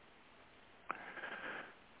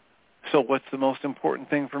 So what's the most important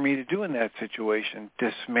thing for me to do in that situation?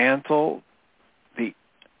 Dismantle the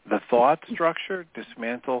thought structure,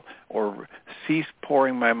 dismantle or cease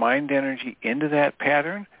pouring my mind energy into that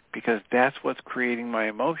pattern, because that's what's creating my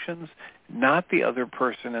emotions, not the other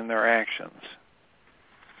person and their actions.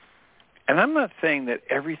 And I'm not saying that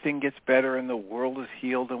everything gets better and the world is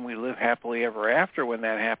healed and we live happily ever after when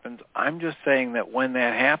that happens. I'm just saying that when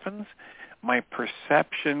that happens, my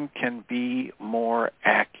perception can be more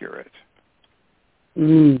accurate.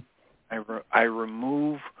 I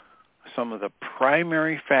remove some of the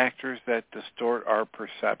primary factors that distort our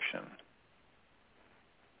perception.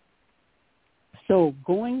 So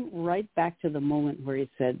going right back to the moment where he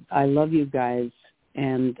said, I love you guys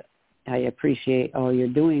and I appreciate all you're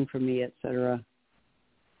doing for me, etc.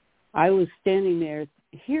 I was standing there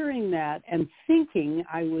hearing that and thinking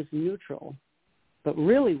I was neutral. But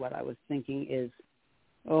really what I was thinking is,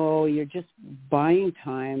 oh, you're just buying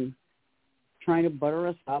time, trying to butter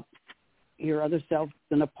us up. Your other self's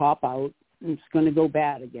going to pop out, and it's going to go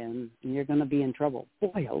bad again, and you're going to be in trouble.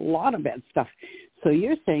 Boy, a lot of bad stuff. So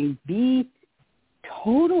you're saying be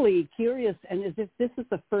totally curious, and as if this is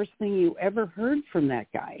the first thing you ever heard from that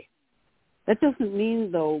guy. That doesn't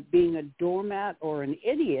mean, though, being a doormat or an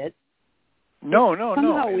idiot. No.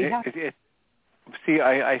 See,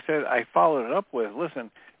 I said, I followed it up with, listen,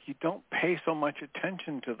 you don't pay so much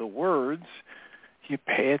attention to the words, you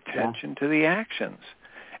pay attention to the actions.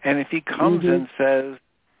 And if he comes and says,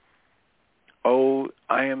 oh,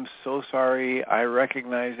 I am so sorry, I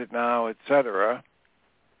recognize it now, etc.,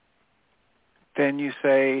 then you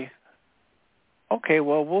say, okay,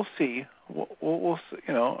 well, we'll see. We'll see.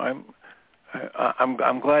 You know,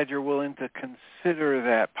 I'm glad you're willing to consider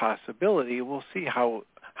that possibility. We'll see how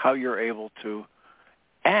you're able to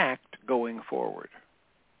act going forward.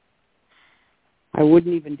 I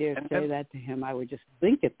wouldn't even dare say that to him. I would just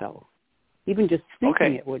think it, though. Even just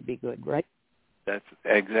speaking it would be good, right? That's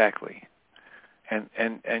exactly.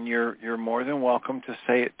 And you're more than welcome to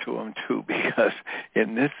say it to him too, because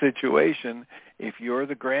in this situation, if you're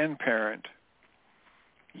the grandparent,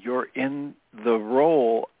 you're in the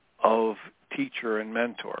role of teacher and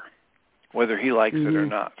mentor, whether he likes it or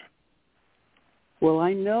not. Well,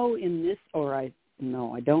 I know in this, I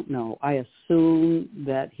don't know. I assume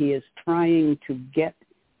that he is trying to get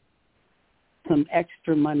some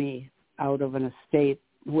extra money out of an estate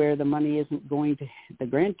where the money isn't going to the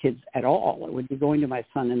grandkids at all. It would be going to my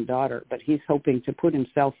son and daughter, but he's hoping to put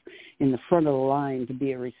himself in the front of the line to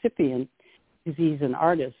be a recipient because he's an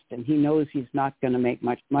artist and he knows he's not going to make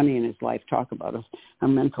much money in his life. Talk about a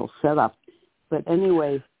mental setup. But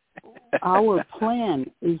anyway, our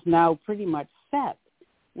plan is now pretty much set.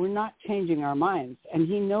 We're not changing our minds, and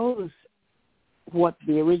he knows what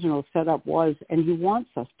the original setup was, and he wants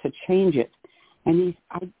us to change it. And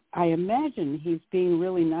I imagine he's being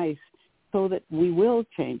really nice so that we will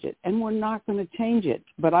change it, and we're not going to change it.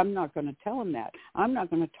 But I'm not going to tell him that. I'm not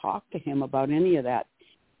going to talk to him about any of that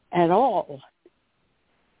at all.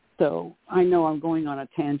 So I know I'm going on a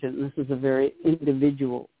tangent, and this is a very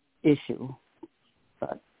individual issue.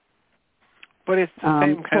 But it's the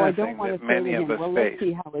same kind of thing that many of us face. Let's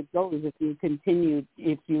see how it goes. If you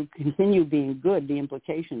continue being good, the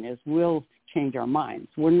implication is we'll change our minds.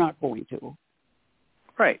 We're not going to.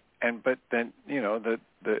 Right. But then,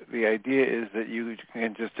 the idea is that you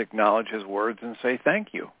can just acknowledge his words and say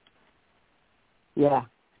thank you. Yeah,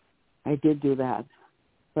 I did do that.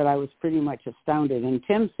 But I was pretty much astounded. And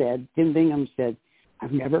Tim Bingham said,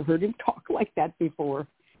 I've never heard him talk like that before.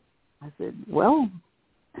 I said, well...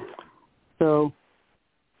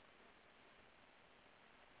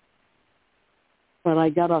 But I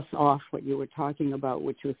got us off what you were talking about,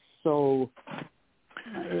 which was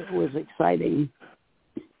it was exciting.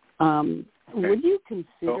 Would you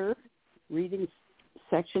consider reading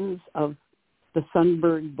sections of the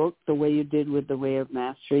Sundberg book the way you did with The Way of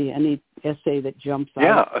Mastery? Any essay that jumps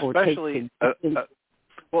out? Yeah,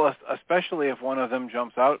 especially if one of them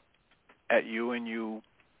jumps out at you and you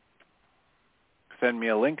send me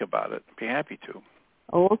a link about it. I'd be happy to.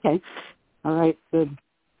 Oh, okay. All right, good.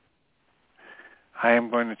 I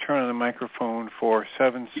am going to turn on the microphone for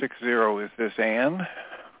 760. Is this Anne?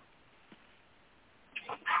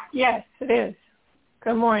 Yes, it is.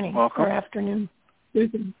 Good morning. Welcome. Or afternoon.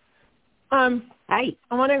 Susan. Hi. I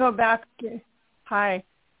want to go back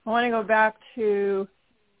to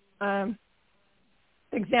the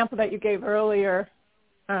example that you gave earlier,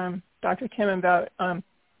 Dr. Tim, about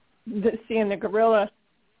seeing the gorilla.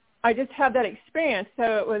 I just had that experience,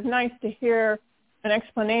 so it was nice to hear an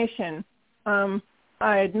explanation. I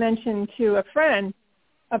had mentioned to a friend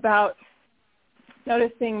about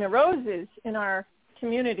noticing the roses in our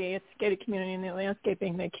community. It's a gated community, and the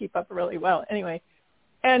landscaping they keep up really well. Anyway,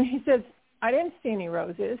 and he says, I didn't see any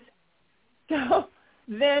roses. So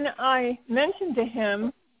then I mentioned to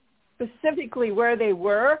him specifically where they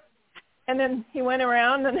were, and then he went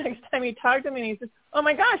around the next time he talked to me, and he says, oh,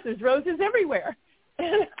 my gosh, there's roses everywhere.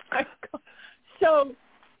 And so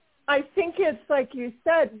I think it's like you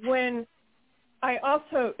said, when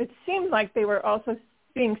it seemed like they were also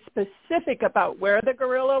being specific about where the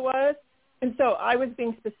gorilla was. And so I was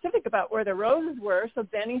being specific about where the roses were, so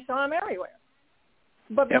then he saw them everywhere.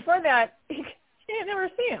 But before that, he never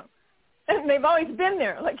see them. And they've always been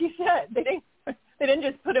there, like you said. They didn't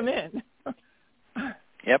just put them in.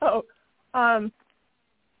 Yep.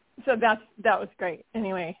 So that was great.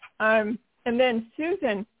 Anyway, and then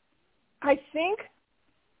Susan, I think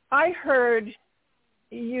I heard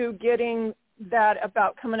you getting that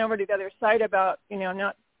about coming over to the other side about,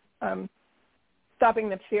 not stopping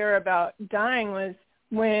the fear about dying was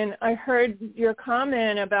when I heard your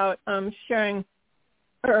comment about sharing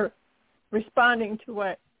or responding to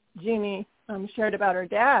what Jeannie shared about her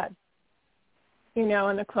dad,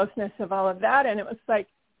 and the closeness of all of that. And it was like,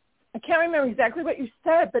 I can't remember exactly what you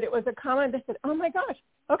said, but it was a comment that said, oh, my gosh,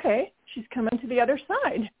 okay, she's coming to the other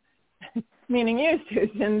side, meaning you,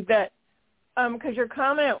 Susan, that because your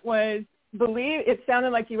comment was it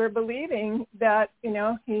sounded like you were believing that,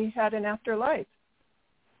 he had an afterlife.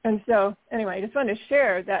 And so, anyway, I just wanted to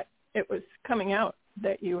share that it was coming out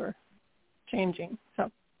that you were changing. So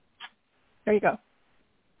there you go.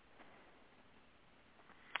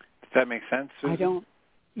 Does that make sense, Susan?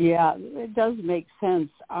 Yeah, it does make sense.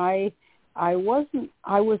 I was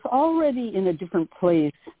already in a different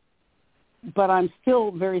place, but I'm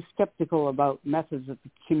still very skeptical about methods of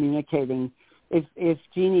communicating. If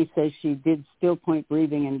Jeannie says she did still point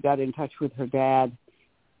breathing and got in touch with her dad,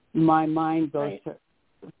 my mind goes to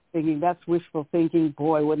thinking that's wishful thinking.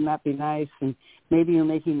 Boy, wouldn't that be nice? And maybe you're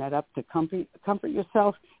making that up to comfort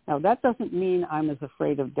yourself. Now, that doesn't mean I'm as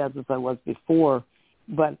afraid of death as I was before,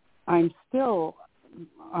 but I'm still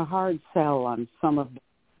a hard sell on some of the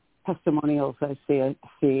testimonials I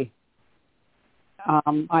see.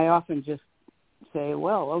 I often just say,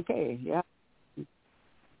 well, okay, yeah.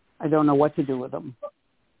 I don't know what to do with them.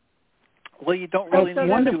 Well, you don't really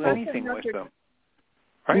need to do anything with them.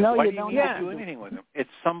 Right? No, Why you do you don't need have to do anything with them? It's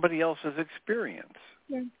somebody else's experience.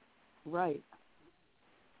 Yeah. Right.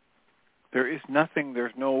 There is nothing,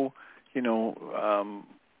 there's no,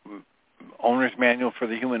 owner's manual for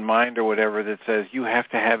the human mind or whatever that says you have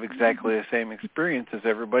to have exactly the same experience as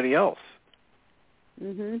everybody else.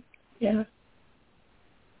 Mhm. Yeah.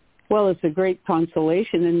 Well, it's a great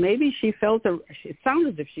consolation, and maybe it sounded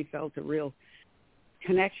as if she felt a real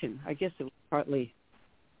connection. I guess it was partly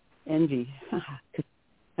envy.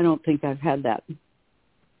 I don't think I've had that.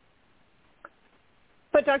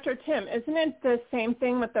 But Dr. Tim, isn't it the same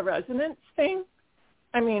thing with the resonance thing?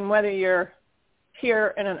 I mean, whether you're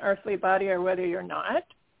here in an earthly body or whether you're not.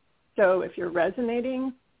 So if you're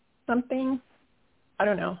resonating something, I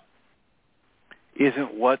don't know.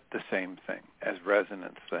 Isn't what the same thing as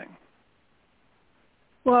resonance thing?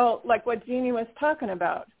 Well, like what Jeannie was talking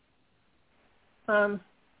about.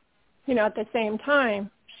 At the same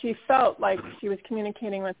time, she felt like she was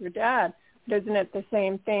communicating with her dad. But isn't it the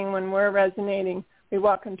same thing when we're resonating? We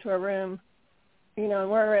walk into a room, and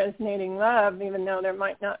we're resonating love, even though there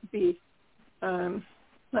might not be, there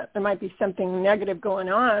might be something negative going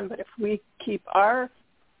on. But if we keep our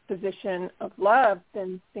position of love,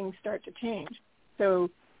 then things start to change. So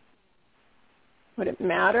would it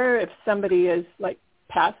matter if somebody is like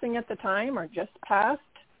passing at the time or just passed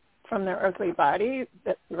from their earthly body,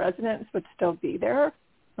 that the resonance would still be there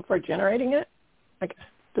if we're generating it?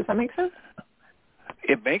 Does that make sense?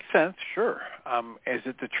 It makes sense, sure. Is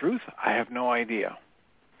it the truth? I have no idea.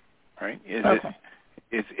 Right?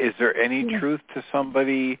 Is there any truth to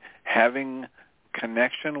somebody having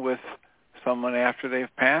connection with someone after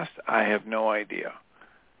they've passed? I have no idea.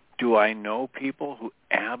 Do I know people who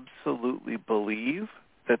absolutely believe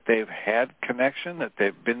that they've had connection, that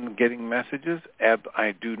they've been getting messages?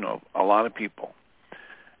 I do know a lot of people.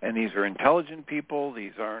 And these are intelligent people.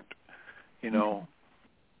 These aren't,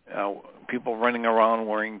 people running around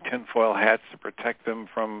wearing tinfoil hats to protect them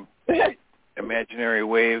from imaginary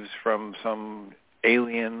waves from some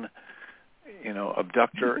alien,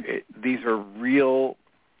 abductor. These are real,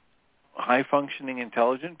 high-functioning,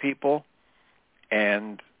 intelligent people,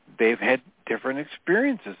 and they've had different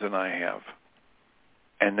experiences than I have.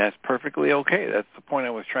 And that's perfectly okay. That's the point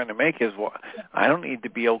I was trying to make is, I don't need to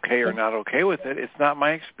be okay or not okay with it. It's not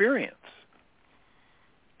my experience.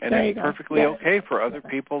 And it's perfectly okay for other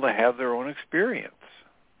people to have their own experience.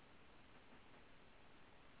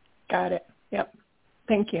 Got it. Yep.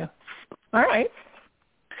 Thank you. All right.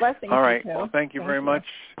 Blessings. All right. Well, thank you very much.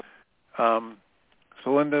 So,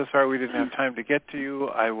 Linda, sorry we didn't have time to get to you.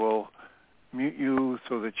 I will mute you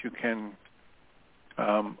so that you can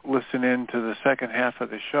listen in to the second half of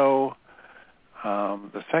the show.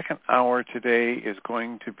 The second hour today is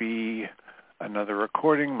going to be another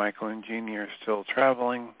recording. Michael and Jeanie are still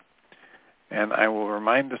traveling. And I will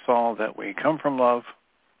remind us all that we come from love.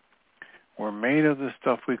 We're made of the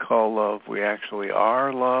stuff we call love. We actually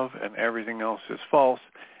are love, and everything else is false.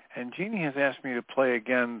 And Jeanie has asked me to play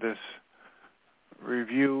again this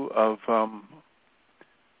review of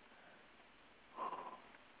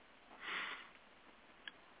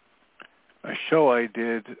a show I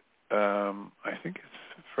did, I think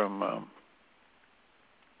it's from,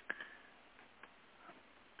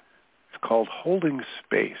 it's called Holding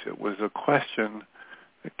Space. It was a question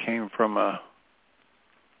that came from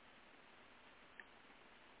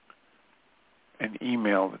an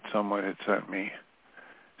email that someone had sent me.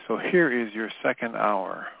 So here is your second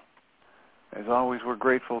hour. As always, we're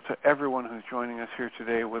grateful to everyone who's joining us here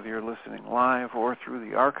today, whether you're listening live or through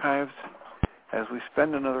the archives, as we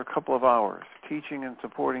spend another couple of hours teaching and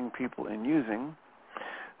supporting people in using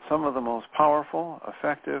some of the most powerful,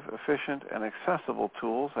 effective, efficient, and accessible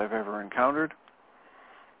tools I've ever encountered.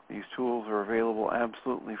 These tools are available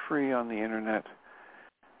absolutely free on the Internet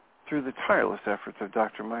through the tireless efforts of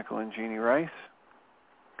Dr. Michael and Jeanie Ryce.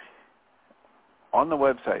 On the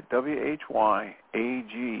website,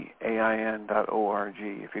 whyagain.org.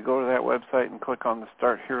 If you go to that website and click on the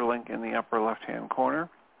Start Here link in the upper left-hand corner,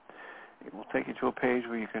 it will take you to a page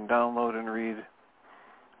where you can download and read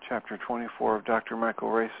Chapter 24 of Dr.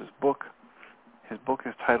 Michael Ryce's book. His book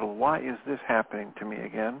is titled, Why Is This Happening to Me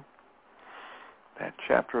Again? That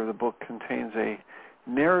chapter of the book contains a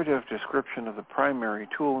narrative description of the primary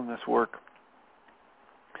tool in this work.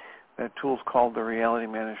 That tool is called the Reality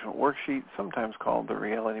Management Worksheet, sometimes called the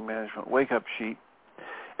Reality Management Wake-Up Sheet.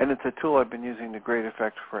 And it's a tool I've been using to great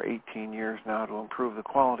effect for 18 years now to improve the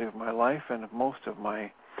quality of my life and of most of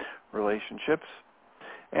my relationships,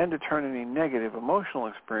 and to turn any negative emotional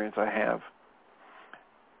experience I have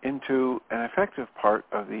into an effective part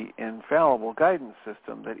of the infallible guidance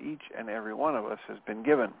system that each and every one of us has been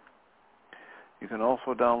given. You can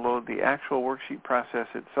also download the actual worksheet process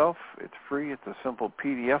itself. It's free. It's a simple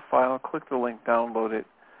PDF file. Click the link, download it,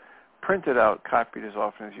 print it out, copy it as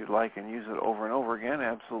often as you'd like, and use it over and over again,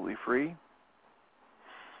 absolutely free.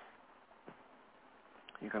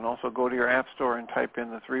 You can also go to your app store and type in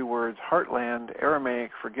the 3 words Heartland Aramaic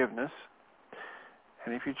Forgiveness.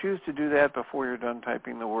 And if you choose to do that before you're done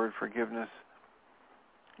typing the word forgiveness,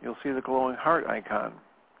 you'll see the glowing heart icon.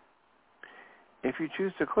 If you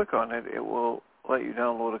choose to click on it, it will let you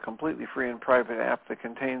download a completely free and private app that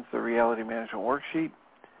contains the Reality Management Worksheet,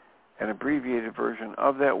 an abbreviated version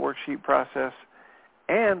of that worksheet process,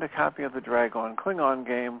 and a copy of the Dragon Klingon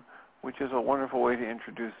game, which is a wonderful way to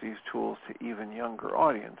introduce these tools to even younger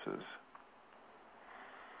audiences.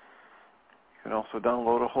 You can also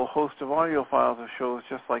download a whole host of audio files of shows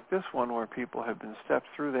just like this one where people have been stepped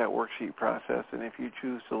through that worksheet process, and if you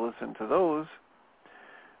choose to listen to those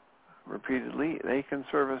repeatedly, they can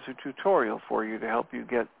serve as a tutorial for you to help you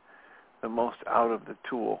get the most out of the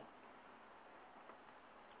tool.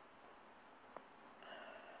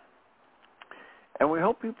 And we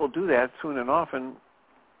hope people do that soon and often,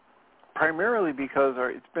 primarily because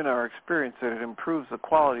it's been our experience that it improves the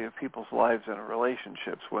quality of people's lives and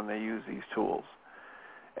relationships when they use these tools.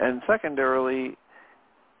 And secondarily,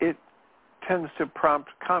 it tends to prompt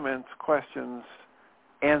comments, questions,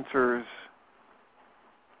 answers,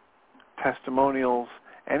 testimonials,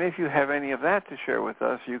 and if you have any of that to share with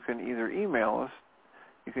us, you can either email us.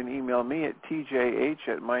 You can email me at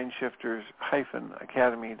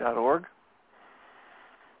tjh@mindshifters-academy.org,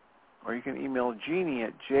 or you can email Jeanie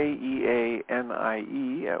at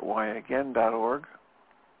jeanie@whyagain.org,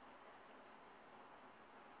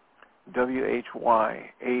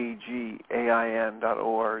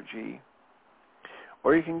 whyagain.org.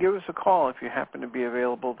 Or you can give us a call if you happen to be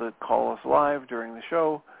available to call us live during the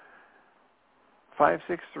show.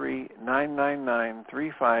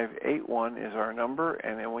 563-999-3581 is our number,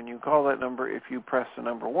 and then when you call that number, if you press the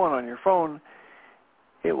number 1 on your phone,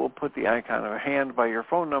 it will put the icon of a hand by your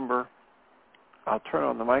phone number. I'll turn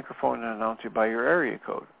on the microphone and announce you by your area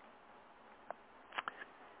code.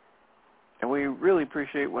 And we really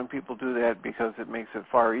appreciate when people do that because it makes it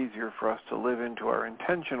far easier for us to live into our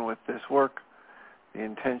intention with this work. The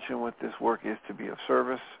intention with this work is to be of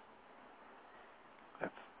service.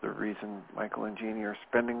 That's the reason Michael and Jeanie are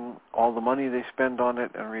spending all the money they spend on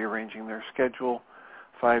it and rearranging their schedule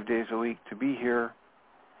 5 days a week to be here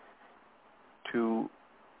to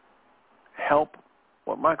help.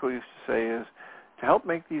 What Michael used to say is to help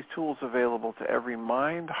make these tools available to every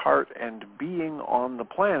mind, heart, and being on the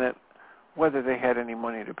planet, whether they had any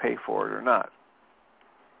money to pay for it or not.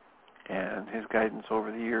 And his guidance over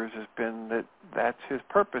the years has been that that's his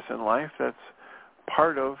purpose in life. That's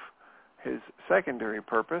part of his secondary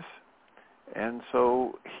purpose. And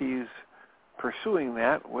so he's pursuing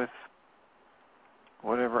that with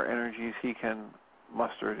whatever energies he can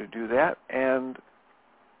muster to do that. And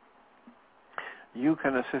you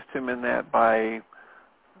can assist him in that by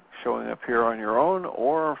showing up here on your own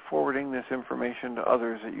or forwarding this information to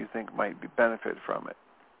others that you think might benefit from it.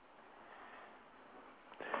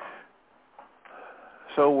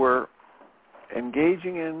 So we're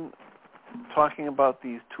engaging in talking about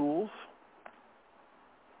these tools.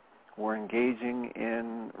 We're engaging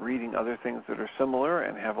in reading other things that are similar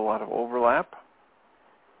and have a lot of overlap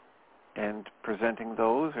and presenting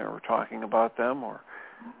those, and we're talking about them or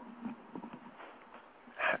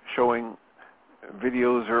showing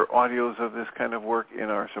videos or audios of this kind of work in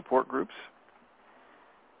our support groups.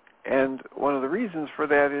 And one of the reasons for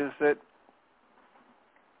that is that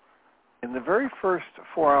in the very first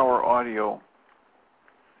 4-hour audio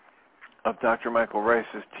of Dr. Michael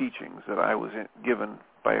Ryce's teachings that I was given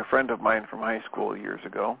by a friend of mine from high school years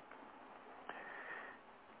ago,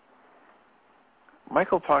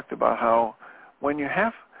 Michael talked about how when you're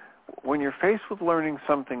faced with learning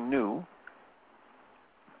something new,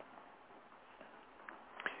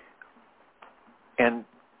 and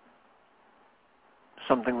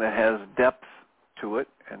something that has depth to it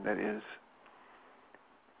and that is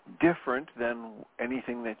different than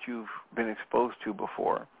anything that you've been exposed to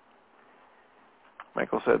before.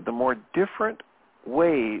 Michael said the more different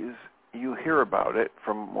ways you hear about it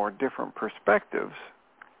from more different perspectives,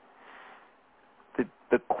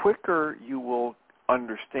 the quicker you will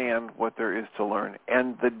understand what there is to learn,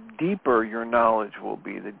 and the deeper your knowledge will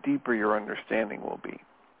be, the deeper your understanding will be.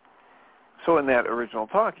 So in that original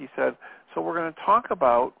talk, he said, so we're going to talk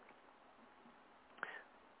about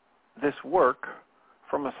this work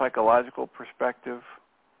from a psychological perspective,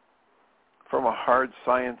 from a hard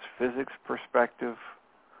science physics perspective,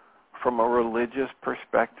 from a religious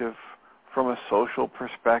perspective, from a social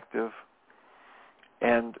perspective,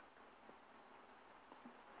 and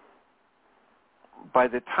by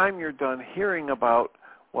the time you're done hearing about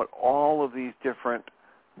what all of these different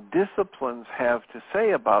disciplines have to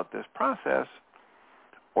say about this process,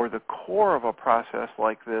 or the core of a process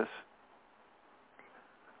like this,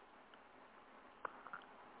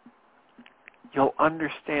 you'll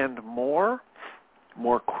understand more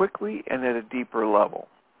quickly, and at a deeper level.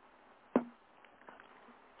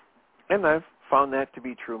 And I've found that to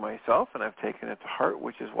be true myself, and I've taken it to heart,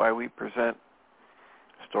 which is why we present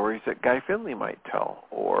stories that Guy Finley might tell,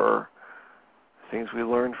 or things we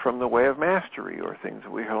learned from The Way of Mastery, or things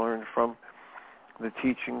that we learned from the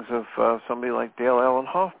teachings of somebody like Dale Allen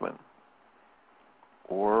Hoffman,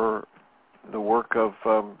 or the work of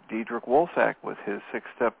Diedrich Wolsack with his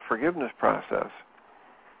 6-step forgiveness process,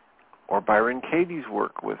 or Byron Katie's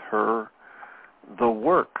work with her The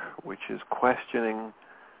Work, which is questioning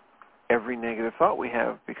every negative thought we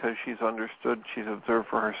have, because she's observed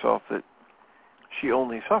for herself that she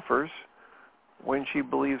only suffers when she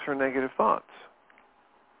believes her negative thoughts.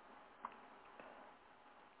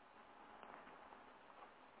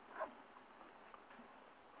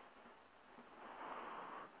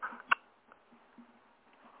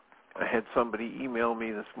 I had somebody email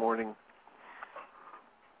me this morning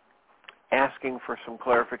asking for some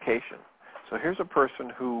clarification. So here's a person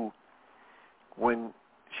who, when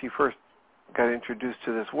she first got introduced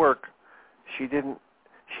to this work, she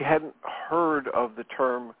hadn't heard of the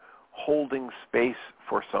term holding space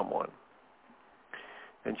for someone.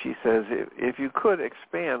 And she says, if you could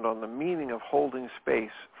expand on the meaning of holding space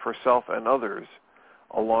for self and others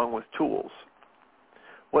along with tools,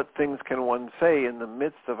 what things can one say in the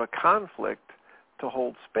midst of a conflict to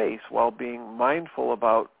hold space while being mindful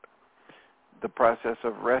about the process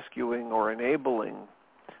of rescuing or enabling,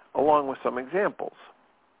 along with some examples?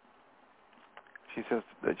 She says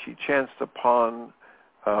that she chanced upon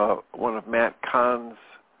one of Matt Kahn's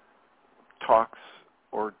talks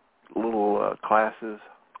or little classes.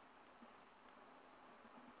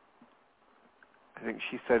 I think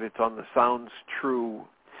she said it's on the Sounds True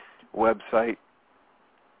website.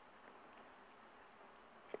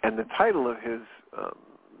 And the title of his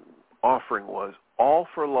offering was All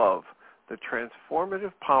for Love, the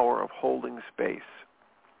Transformative Power of Holding Space.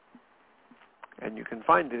 And you can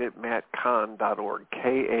find it at mattkahn.org,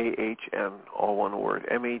 K-A-H-N, all one word,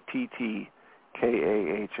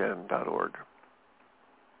 M-A-T-T-K-A-H-N.org.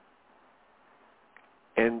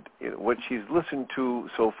 And what she's listened to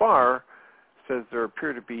so far says there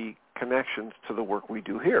appear to be connections to the work we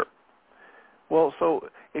do here. Well, so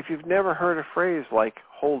if you've never heard a phrase like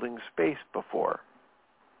holding space before,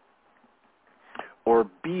 or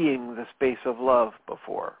being the space of love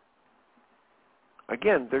before,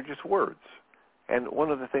 again, they're just words. And one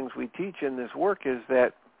of the things we teach in this work is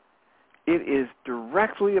that it is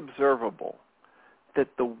directly observable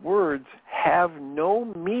that the words have no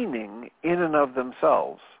meaning in and of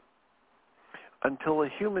themselves until a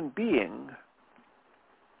human being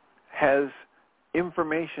has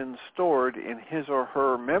information stored in his or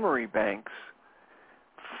her memory banks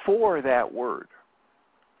for that word.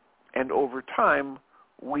 And over time,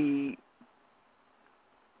 we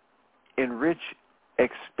enrich,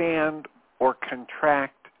 expand, or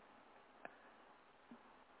contract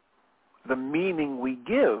the meaning we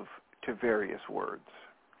give to various words,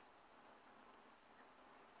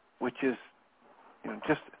 which is,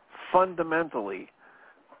 just fundamentally,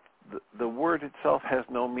 the word itself has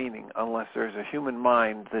no meaning unless there's a human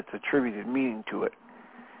mind that's attributed meaning to it.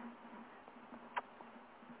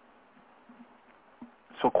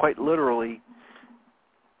 So quite literally,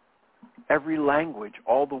 every language,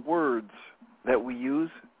 all the words that we use,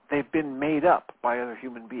 they've been made up by other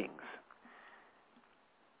human beings.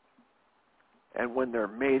 And when they're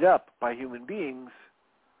made up by human beings,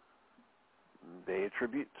 they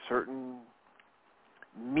attribute certain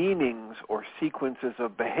meanings or sequences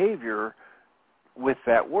of behavior with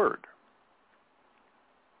that word.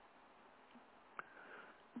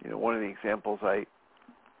 One of the examples that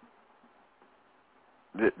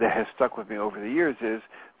has stuck with me over the years is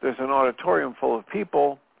there's an auditorium full of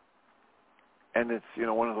people, and it's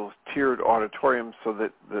one of those tiered auditoriums so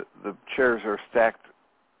that the chairs are stacked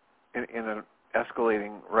in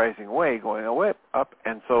escalating, rising away, going away, up.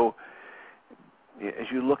 And so as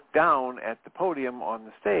you look down at the podium on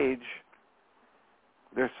the stage,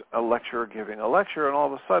 there's a lecturer giving a lecture, and all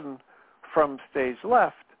of a sudden, from stage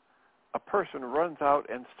left, a person runs out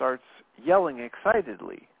and starts yelling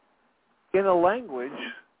excitedly in a language,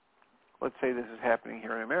 let's say this is happening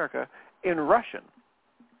here in America, in Russian.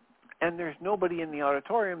 And there's nobody in the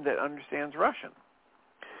auditorium that understands Russian.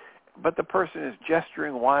 But the person is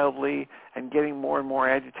gesturing wildly and getting more and more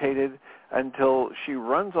agitated until she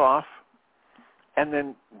runs off and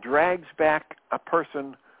then drags back a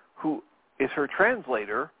person who is her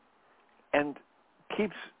translator and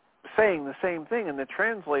keeps saying the same thing. And the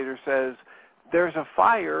translator says, "There's a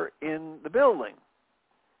fire in the building."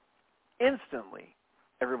 Instantly,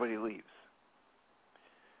 everybody leaves.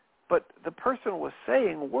 But the person was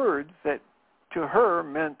saying words that to her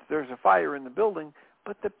meant there's a fire in the building,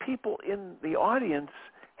 but the people in the audience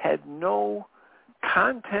had no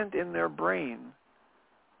content in their brain,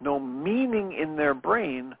 no meaning in their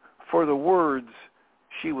brain for the words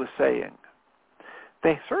she was saying.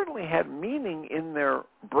 They certainly had meaning in their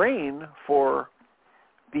brain for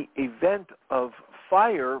the event of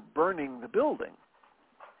fire burning the building,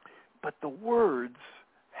 but the words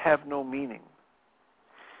have no meaning.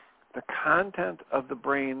 The content of the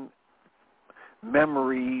brain,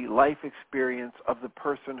 memory, life experience of the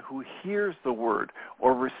person who hears the word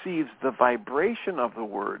or receives the vibration of the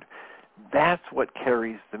word, that's what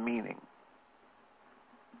carries the meaning.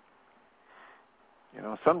 You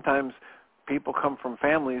know, sometimes people come from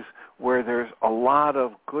families where there's a lot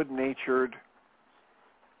of good-natured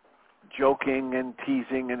joking and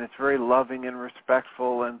teasing, and it's very loving and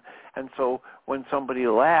respectful, and so when somebody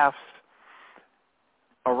laughs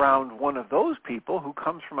around one of those people who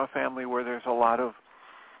comes from a family where there's a lot of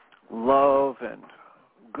love and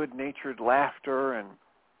good-natured laughter, and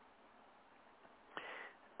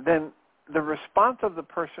then the response of the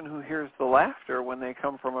person who hears the laughter when they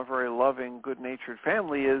come from a very loving, good-natured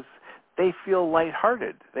family is they feel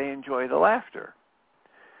lighthearted. They enjoy the laughter.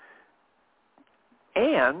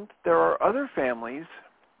 And there are other families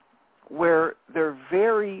where they're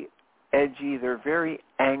very edgy, they're very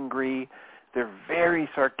angry, they're very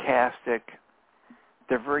sarcastic,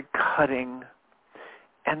 they're very cutting,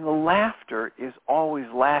 and the laughter is always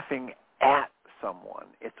laughing at someone.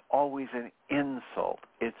 It's always an insult.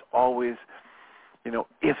 It's always,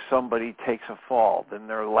 if somebody takes a fall, then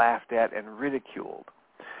they're laughed at and ridiculed.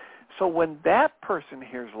 So when that person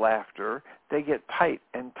hears laughter, they get tight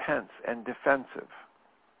and tense and defensive.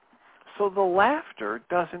 So the laughter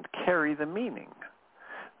doesn't carry the meaning.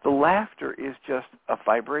 The laughter is just a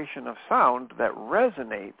vibration of sound that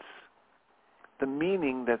resonates the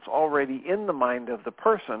meaning that's already in the mind of the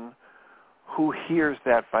person who hears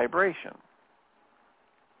that vibration.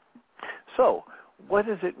 So, what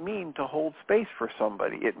does it mean to hold space for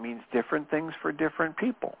somebody? It means different things for different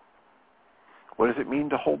people. What does it mean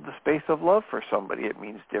to hold the space of love for somebody? It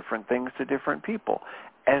means different things to different people.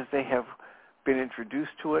 As they have been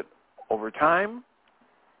introduced to it over time,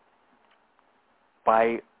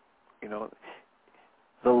 by,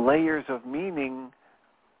 the layers of meaning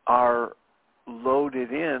are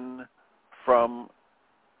loaded in from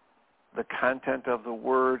the content of the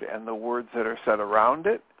word and the words that are said around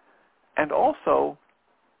it, and also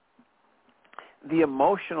the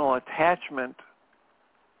emotional attachment,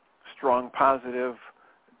 strong positive,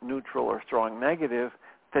 neutral, or strong negative,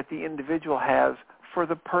 that the individual has for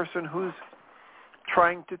the person who's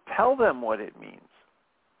trying to tell them what it means.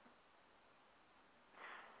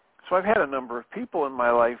 So I've had a number of people in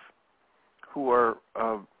my life who are,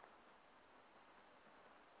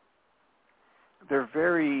 they're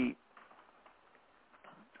very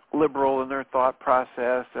liberal in their thought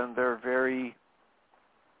process, and they're very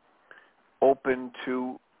open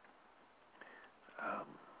to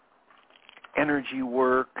energy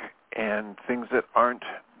work and things that aren't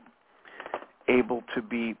able to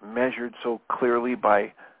be measured so clearly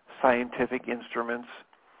by scientific instruments,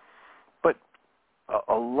 but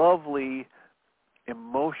a lovely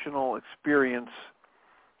emotional experience,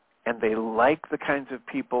 and they like the kinds of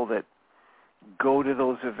people that go to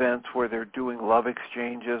those events where they're doing love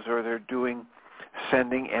exchanges or they're doing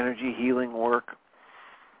sending energy healing work.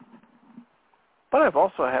 But I've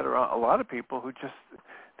also had around a lot of people who just,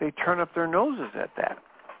 they turn up their noses at that.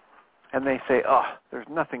 And they say, there's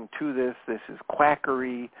nothing to this. This is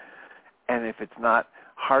quackery. And if it's not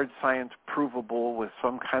hard science provable with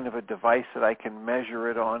some kind of a device that I can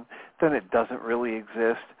measure it on, then it doesn't really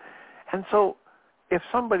exist. And so if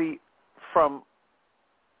somebody from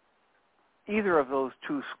either of those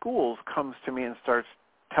two schools comes to me and starts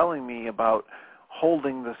telling me about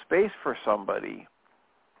holding the space for somebody,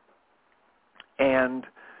 and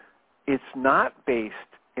it's not based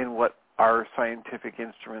in what our scientific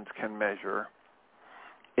instruments can measure.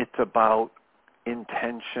 It's about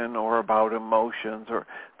intention or about emotions, or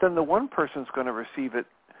then the one person's going to receive it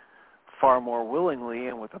far more willingly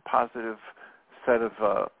and with a positive set of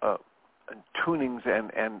tunings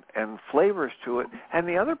and flavors to it, and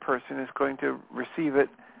the other person is going to receive it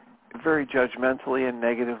very judgmentally and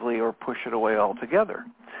negatively, or push it away altogether,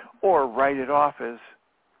 or write it off as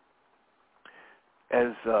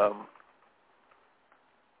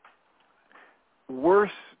worse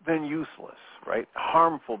than useless, right?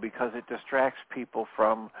 Harmful, because it distracts people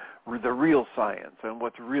from the real science and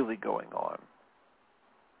what's really going on.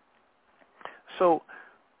 So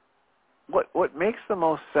what makes the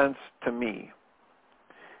most sense to me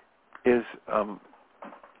is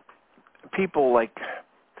people like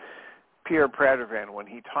Pierre Pradervan, when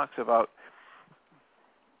he talks about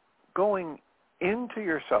going into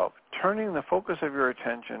yourself, turning the focus of your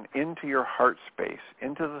attention into your heart space,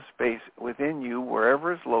 into the space within you,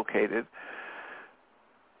 wherever it's located,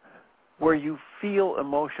 where you feel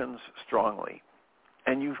emotions strongly.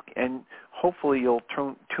 And hopefully you'll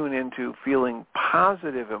tune into feeling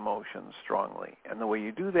positive emotions strongly. And the way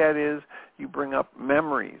you do that is you bring up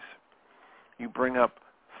memories. You bring up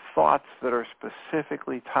thoughts that are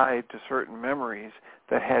specifically tied to certain memories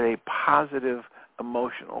that had a positive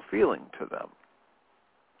emotional feeling to them.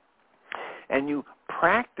 And you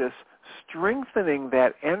practice strengthening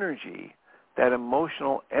that energy, that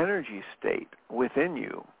emotional energy state within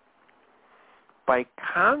you, by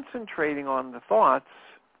concentrating on the thoughts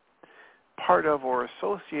part of or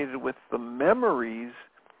associated with the memories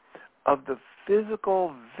of the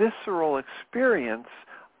physical, visceral experience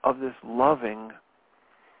of this loving,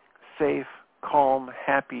 safe, calm,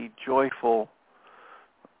 happy, joyful.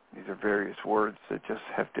 These are various words that just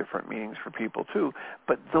have different meanings for people too.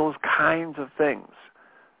 But those kinds of things,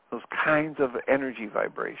 those kinds of energy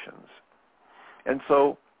vibrations. And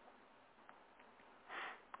so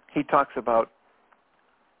he talks about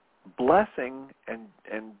blessing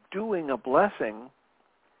and doing a blessing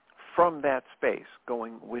from that space,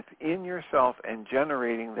 going within yourself and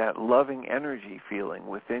generating that loving energy feeling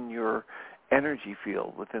within your energy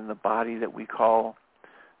field, within the body that we call,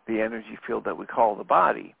 the energy field that we call the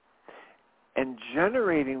body, and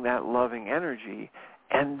generating that loving energy,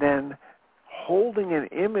 and then holding an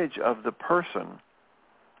image of the person,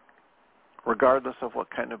 regardless of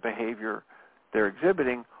what kind of behavior they're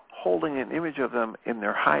exhibiting, holding an image of them in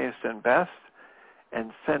their highest and best,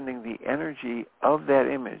 and sending the energy of that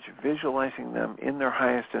image, visualizing them in their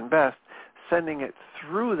highest and best, sending it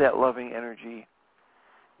through that loving energy,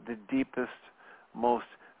 the deepest, most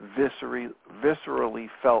viscerally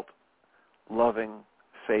felt, loving,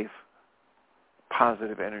 safe,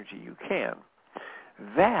 positive energy you can.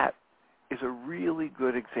 That is a really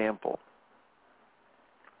good example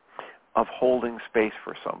of holding space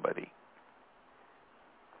for somebody.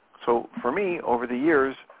 So for me, over the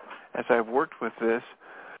years, as I've worked with this,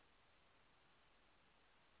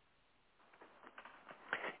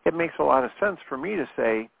 it makes a lot of sense for me to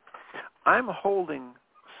say, I'm holding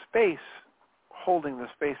space, holding the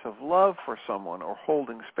space of love for someone, or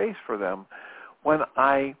holding space for them, when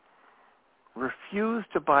I refuse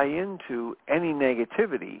to buy into any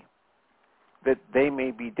negativity that they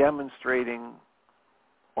may be demonstrating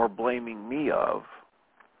or blaming me of,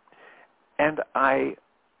 and I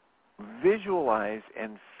visualize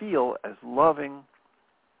and feel as loving,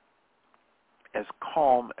 as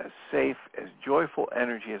calm, as safe, as joyful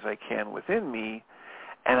energy as I can within me,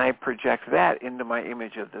 and I project that into my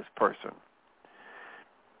image of this person.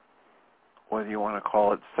 Whether you want to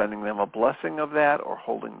call it sending them a blessing of that, or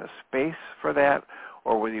holding the space for that,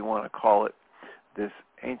 or whether you want to call it this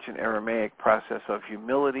ancient Aramaic process of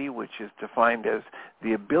humility, which is defined as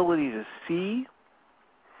the ability to see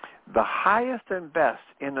the highest and best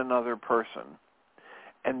in another person,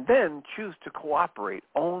 and then choose to cooperate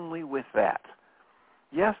only with that.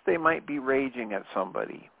 Yes, they might be raging at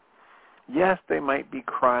somebody. Yes, they might be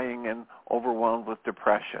crying and overwhelmed with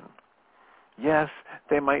depression. Yes,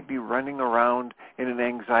 they might be running around in an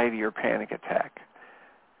anxiety or panic attack.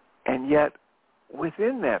 And yet,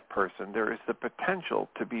 within that person, there is the potential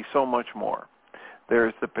to be so much more. There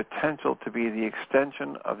is the potential to be the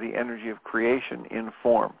extension of the energy of creation in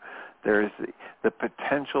form. There is the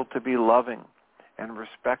potential to be loving and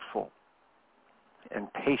respectful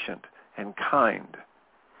and patient and kind.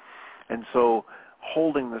 And so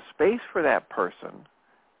holding the space for that person,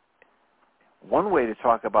 one way to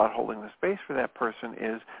talk about holding the space for that person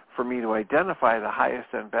is for me to identify the highest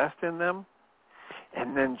and best in them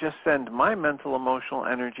and then just send my mental, emotional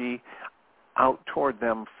energy out toward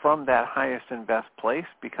them from that highest and best place,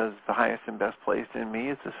 because the highest and best place in me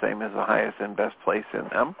is the same as the highest and best place in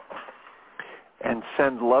them, and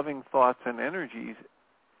send loving thoughts and energies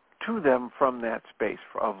to them from that space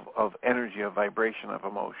of energy, of vibration, of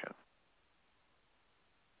emotion.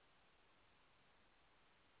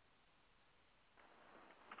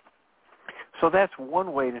 So that's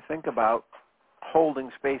one way to think about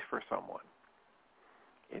holding space for someone.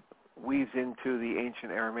 It weaves into the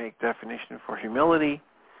ancient Aramaic definition for humility.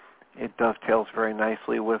 It dovetails very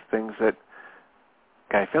nicely with things that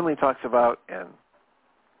Guy Finley talks about and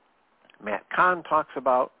Matt Kahn talks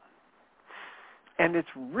about. And it's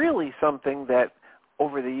really something that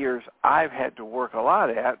over the years I've had to work a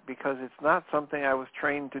lot at, because it's not something I was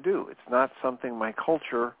trained to do. It's not something my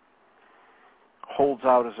culture holds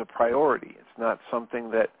out as a priority. It's not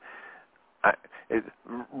something that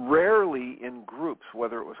rarely in groups,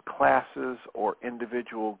 whether it was classes or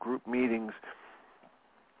individual group meetings,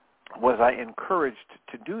 was I encouraged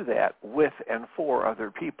to do that with and for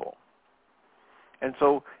other people. And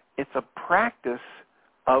so it's a practice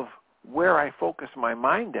of where I focus my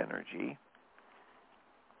mind energy,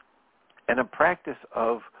 and a practice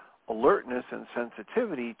of alertness and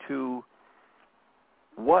sensitivity to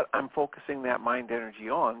what I'm focusing that mind energy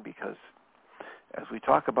on, because as we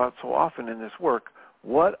talk about so often in this work,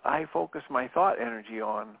 what I focus my thought energy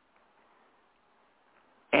on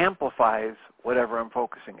amplifies whatever I'm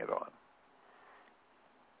focusing it on.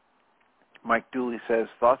 Mike Dooley says,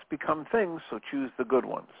 thoughts become things, so choose the good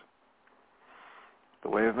ones. The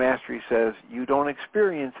Way of Mastery says, you don't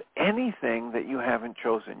experience anything that you haven't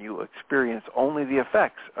chosen. You experience only the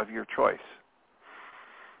effects of your choice.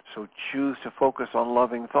 So choose to focus on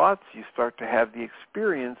loving thoughts. You start to have the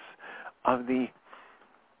experience of the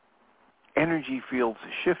energy fields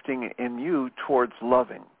shifting in you towards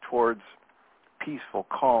loving, towards peaceful,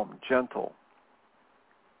 calm, gentle,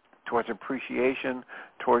 towards appreciation,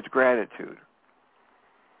 towards gratitude.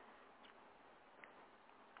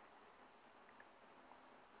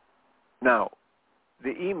 Now,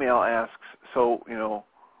 the email asks, so,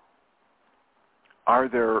 are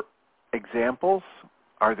there examples?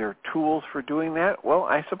 Are there tools for doing that? Well,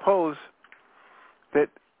 I suppose that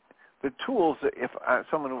the tools, if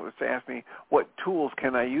someone was to ask me, what tools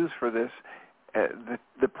can I use for this,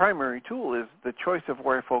 the primary tool is the choice of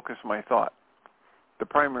where I focus my thought. The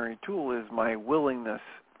primary tool is my willingness.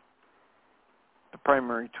 The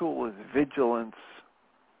primary tool is vigilance.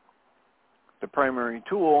 The primary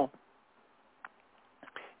tool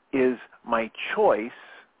is my choice,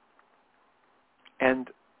 and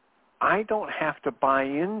I don't have to buy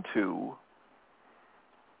into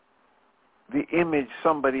the image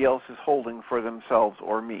somebody else is holding for themselves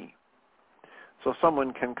or me. So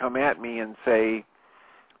someone can come at me and say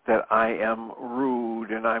that I am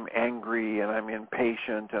rude and I'm angry and I'm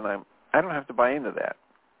impatient, and I don't have to buy into that.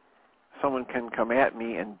 Someone can come at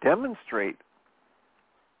me and demonstrate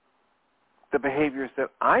the behaviors that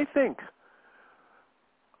I think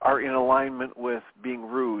are in alignment with being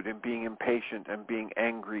rude and being impatient and being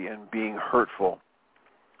angry and being hurtful.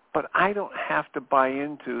 But I don't have to buy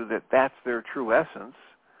into that that's their true essence.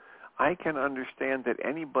 I can understand that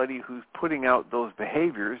anybody who's putting out those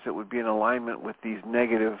behaviors that would be in alignment with these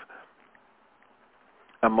negative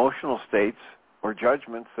emotional states or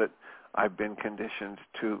judgments that I've been conditioned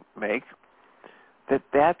to make, that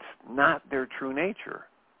that's not their true nature.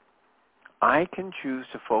 I can choose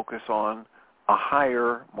to focus on a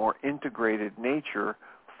higher, more integrated nature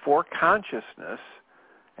for consciousness,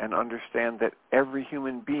 and understand that every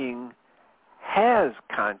human being has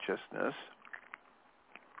consciousness,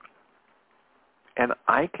 and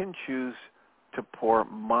I can choose to pour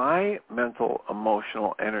my mental,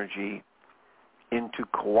 emotional energy into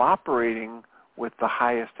cooperating with the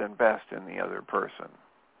highest and best in the other person.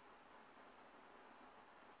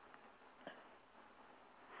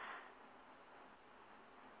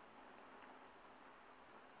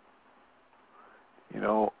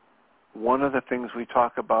 One of the things we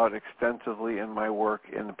talk about extensively in my work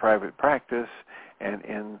in the private practice and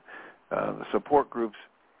in the support groups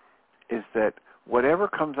is that whatever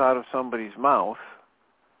comes out of somebody's mouth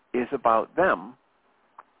is about them,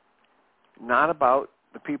 not about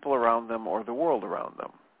the people around them or the world around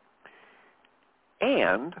them.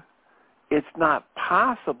 And it's not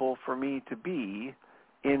possible for me to be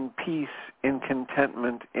in peace, in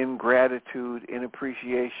contentment, in gratitude, in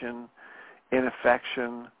appreciation, in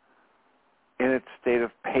affection, in its state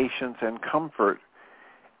of patience and comfort,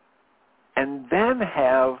 and then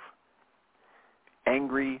have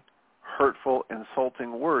angry, hurtful,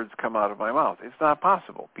 insulting words come out of my mouth. It's not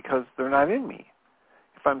possible, because they're not in me.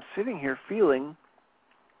 if I'm sitting here feeling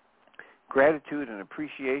gratitude and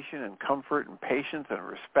appreciation and comfort and patience and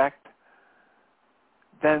respect,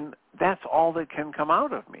 then that's all that can come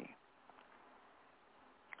out of me.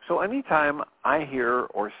 So anytime I hear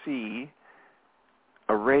or see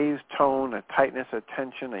a raised tone, a tightness, a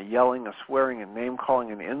tension, a yelling, a swearing, a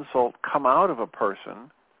name-calling, an insult come out of a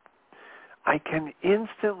person, I can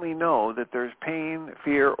instantly know that there's pain,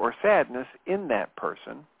 fear, or sadness in that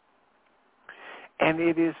person. And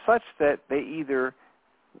it is such that they either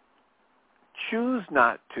choose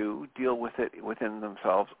not to deal with it within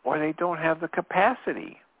themselves, or they don't have the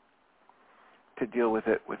capacity to deal with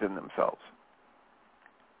it within themselves.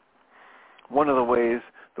 One of the ways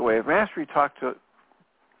the Way of Mastery talked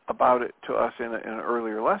about it to us in an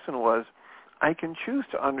earlier lesson was, I can choose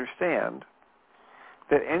to understand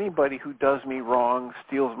that anybody who does me wrong,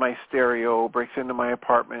 steals my stereo, breaks into my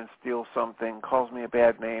apartment, steals something, calls me a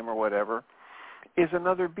bad name or whatever, is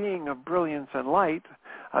another being of brilliance and light,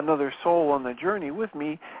 another soul on the journey with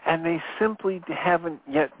me, and they simply haven't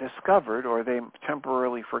yet discovered, or they've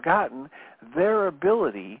temporarily forgotten, their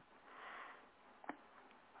ability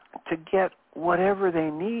to get whatever they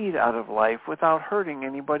need out of life without hurting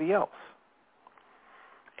anybody else.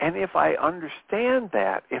 And if I understand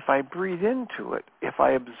that, if I breathe into it, if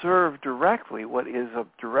I observe directly what is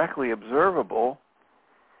directly observable,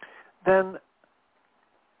 then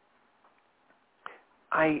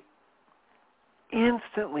I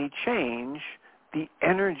instantly change the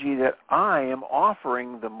energy that I am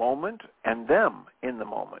offering the moment and them in the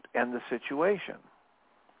moment and the situation.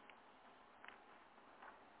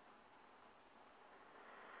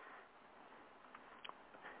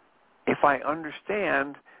 If I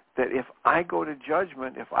understand that if I go to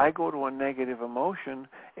judgment, if I go to a negative emotion,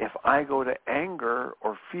 if I go to anger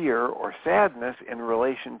or fear or sadness in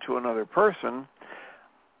relation to another person,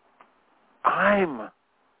 I'm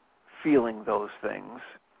feeling those things,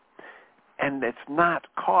 and it's not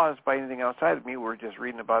caused by anything outside of me. We're just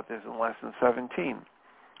reading about this in Lesson 17.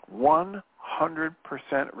 100%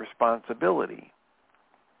 responsibility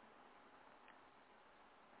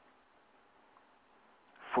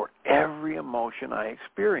for every emotion I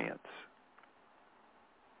experience.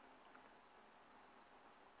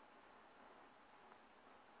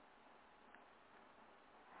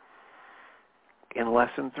 In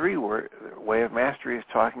Lesson 3, where Way of Mastery is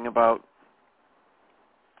talking about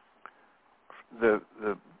the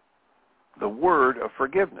word of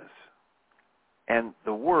forgiveness. And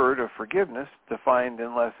the word of forgiveness, defined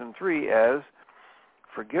in Lesson 3 as,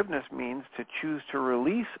 forgiveness means to choose to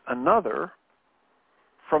release another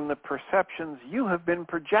from the perceptions you have been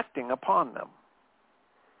projecting upon them.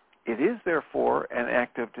 It is, therefore, an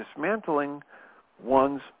act of dismantling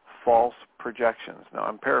one's false projections. Now,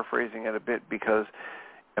 I'm paraphrasing it a bit because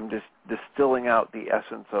I'm just distilling out the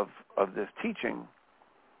essence of this teaching.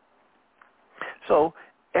 So,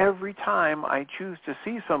 every time I choose to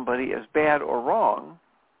see somebody as bad or wrong,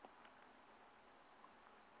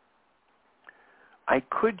 I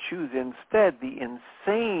could choose instead the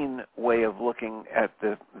insane way of looking at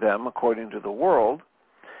them according to the world,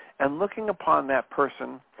 and looking upon that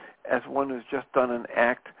person as one who's just done an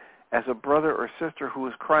act as a brother or sister who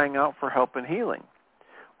is crying out for help and healing.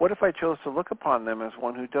 What if I chose to look upon them as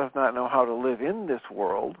one who does not know how to live in this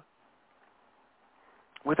world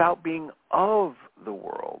without being of the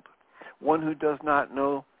world, one who does not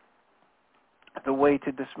know the way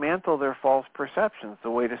to dismantle their false perceptions, the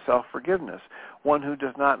way to self-forgiveness, one who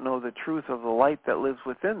does not know the truth of the light that lives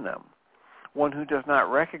within them, one who does not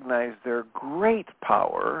recognize their great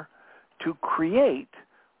power to create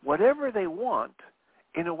whatever they want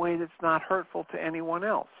in a way that's not hurtful to anyone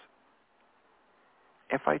else.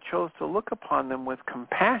 If I chose to look upon them with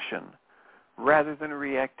compassion rather than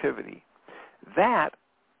reactivity, that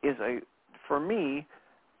is for me,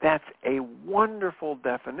 that's a wonderful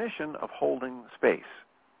definition of holding space.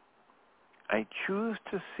 I choose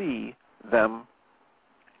to see them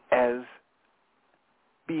as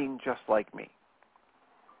being just like me.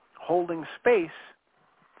 Holding space,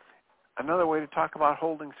 another way to talk about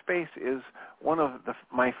holding space is one of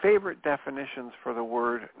my favorite definitions for the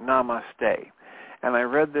word namaste. And I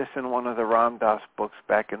read this in one of the Ram Dass books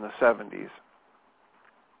back in the 70s.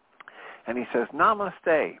 And he says,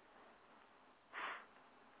 namaste.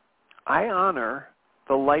 I honor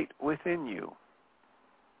the light within you.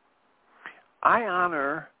 I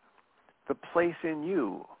honor the place in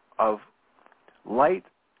you of light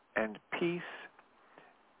and peace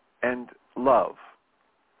and love.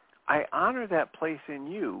 I honor that place in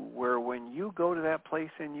you where when you go to that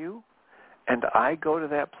place in you and I go to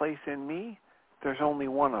that place in me, there's only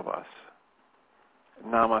one of us.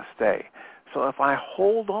 Namaste. So if I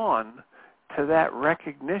hold on to that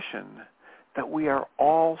recognition that we are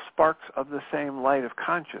all sparks of the same light of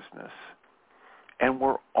consciousness, and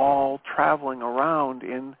we're all traveling around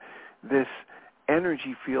in this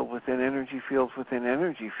energy field within energy fields within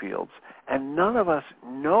energy fields, and none of us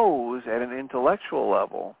knows at an intellectual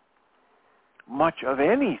level much of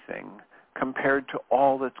anything compared to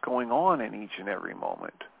all that's going on in each and every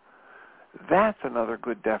moment. That's another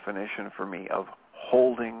good definition for me of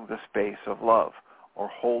holding the space of love, or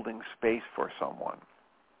holding space for someone.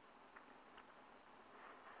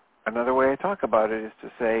 Another way I talk about it is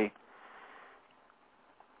to say,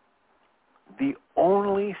 the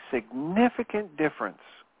only significant difference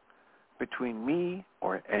between me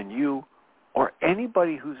and you or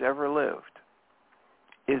anybody who's ever lived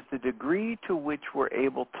is the degree to which we're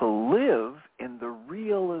able to live in the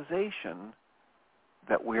realization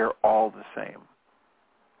that we are all the same.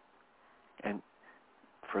 And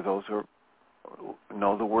for those who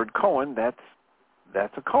know the word koan, that's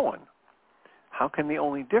a koan. How can the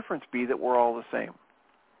only difference be that we're all the same?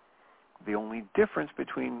 The only difference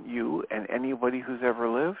between you and anybody who's ever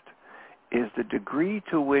lived is the degree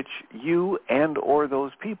to which you and or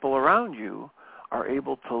those people around you are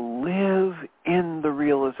able to live in the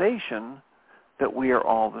realization that we are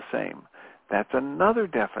all the same. That's another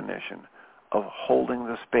definition of holding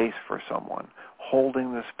the space for someone,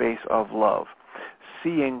 holding the space of love,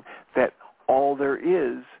 seeing that all there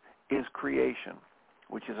is creation,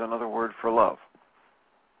 which is another word for love.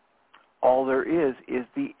 All there is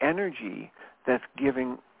the energy that's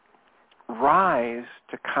giving rise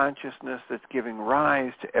to consciousness, that's giving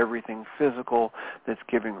rise to everything physical, that's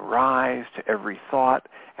giving rise to every thought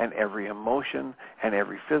and every emotion and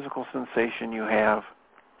every physical sensation you have.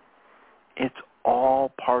 It's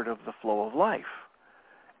all part of the flow of life.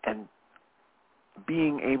 And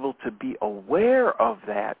being able to be aware of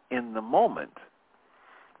that in the moment,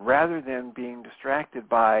 rather than being distracted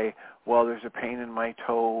by, well, there's a pain in my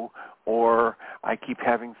toe, or I keep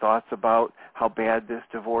having thoughts about how bad this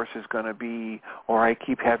divorce is going to be, or I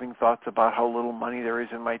keep having thoughts about how little money there is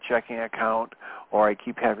in my checking account, or I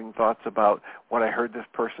keep having thoughts about what I heard this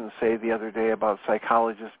person say the other day about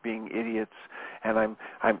psychologists being idiots, and I'm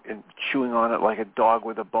chewing on it like a dog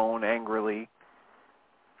with a bone angrily.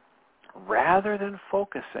 Rather than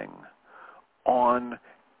focusing on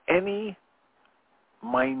any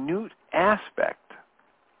minute aspect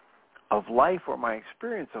of life or my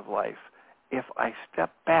experience of life, if I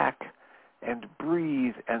step back and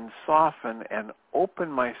breathe and soften and open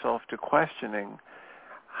myself to questioning,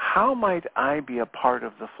 how might I be a part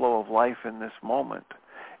of the flow of life in this moment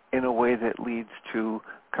in a way that leads to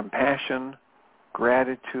compassion,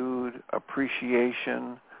 gratitude,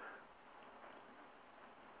 appreciation,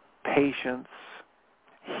 patience,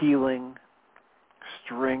 healing,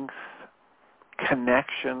 strength,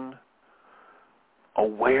 connection,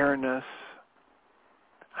 awareness.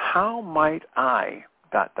 How might I ...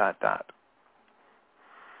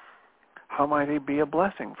 How might I be a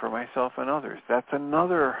blessing for myself and others? That's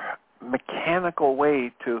another mechanical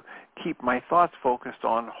way to keep my thoughts focused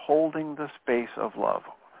on holding the space of love,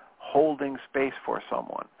 holding space for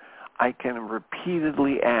someone. I can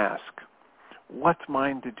repeatedly ask, what's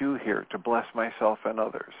mine to do here to bless myself and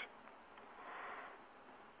others?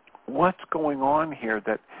 What's going on here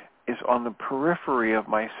that is on the periphery of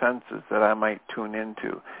my senses that I might tune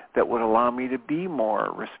into that would allow me to be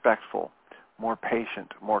more respectful, more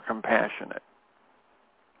patient, more compassionate?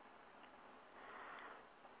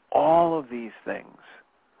 All of these things,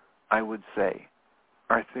 I would say,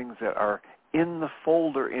 are things that are in the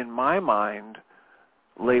folder in my mind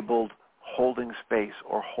labeled holding space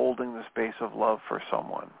or holding the space of love for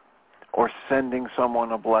someone or sending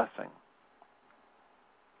someone a blessing.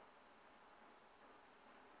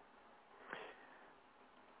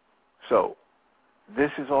 So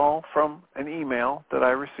this is all from an email that I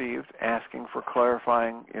received asking for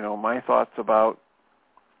clarifying, my thoughts about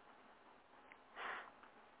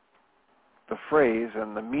the phrase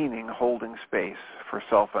and the meaning holding space for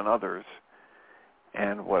self and others,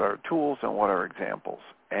 and what are tools and what are examples.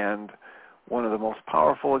 And one of the most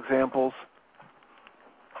powerful examples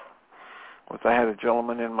was I had a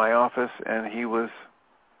gentleman in my office, and he was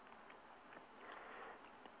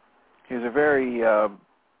a very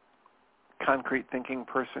concrete thinking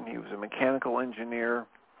person. He was a mechanical engineer.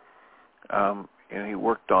 He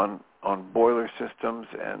worked on boiler systems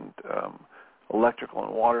and electrical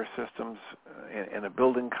and water systems in a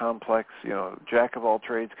building complex, jack of all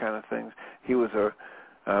trades kind of things. He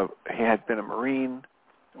had been a Marine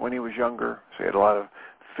when he was younger, so he had a lot of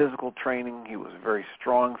physical training. He was very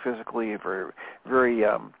strong physically, very, very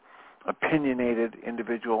opinionated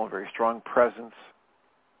individual, a very strong presence.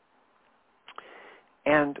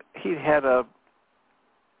 And he had a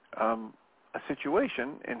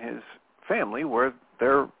situation in his family where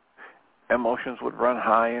their emotions would run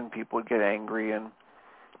high and people would get angry,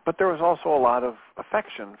 but there was also a lot of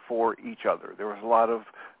affection for each other. There was a lot of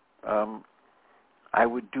I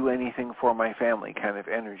would do anything for my family kind of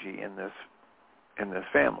energy in this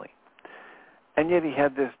family. And yet he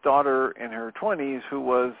had this daughter in her 20s who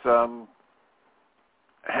was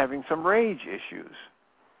having some rage issues.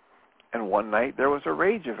 And one night there was a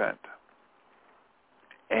rage event.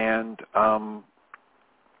 And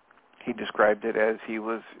he described it as he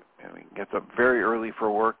gets up very early for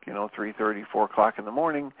work, 3:30, 4 o'clock in the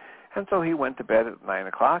morning. And so he went to bed at 9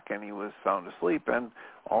 o'clock and he was sound asleep. And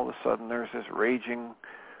all of a sudden there's this raging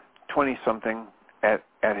 20-something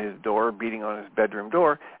at his door, beating on his bedroom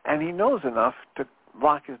door. And he knows enough to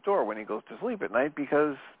lock his door when he goes to sleep at night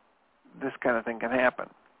because this kind of thing can happen.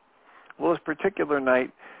 Well, this particular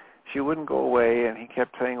night, she wouldn't go away, and he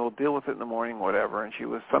kept saying, "We'll deal with it in the morning, whatever." And she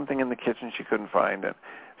was something in the kitchen she couldn't find. And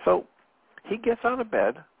so he gets out of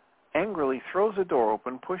bed, angrily throws the door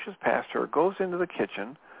open, pushes past her, goes into the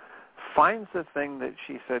kitchen, finds the thing that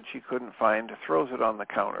she said she couldn't find, throws it on the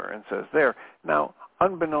counter, and says, "There." Now,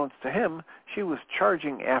 unbeknownst to him, she was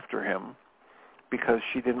charging after him because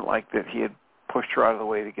she didn't like that he had pushed her out of the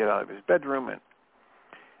way to get out of his bedroom.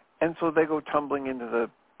 And so they go tumbling into the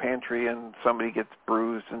pantry, and somebody gets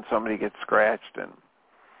bruised and somebody gets scratched,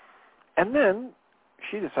 and then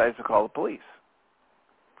she decides to call the police.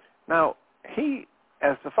 Now, he,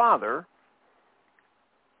 as the father,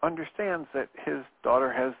 understands that his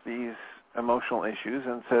daughter has these emotional issues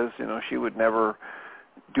and says, she would never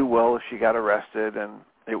do well if she got arrested, and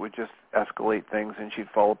it would just escalate things and she'd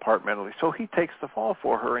fall apart mentally. So he takes the fall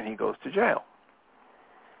for her and he goes to jail.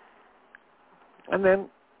 And then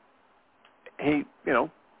he,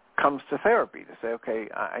 comes to therapy to say, okay,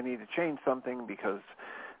 I need to change something because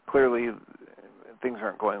clearly things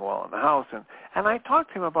aren't going well in the house. And I talked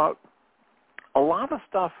to him about a lot of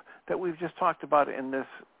stuff that we've just talked about in this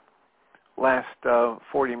last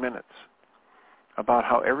 40 minutes, about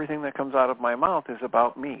how everything that comes out of my mouth is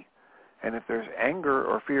about me. And if there's anger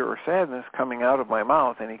or fear or sadness coming out of my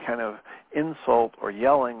mouth, any kind of insult or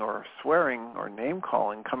yelling or swearing or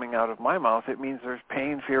name-calling coming out of my mouth, it means there's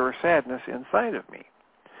pain, fear, or sadness inside of me.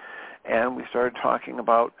 And we started talking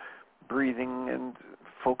about breathing and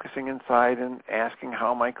focusing inside and asking,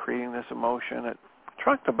 how am I creating this emotion? It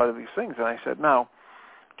talked about these things. And I said, now,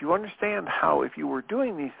 do you understand how if you were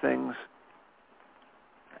doing these things,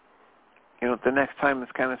 the next time this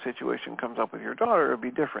kind of situation comes up with your daughter, it would be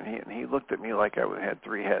different. He looked at me like I had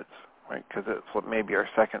 3 heads, right, because it's maybe our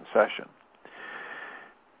second session.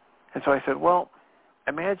 And so I said, well,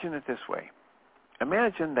 imagine it this way.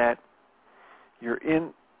 Imagine that you're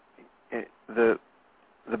in the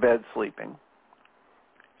bed sleeping,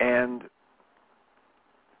 and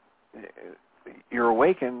you're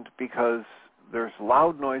awakened because there's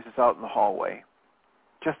loud noises out in the hallway,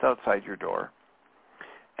 just outside your door.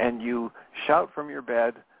 And you shout from your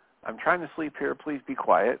bed, "I'm trying to sleep here, please be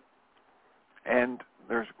quiet." And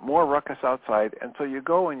there's more ruckus outside. And so you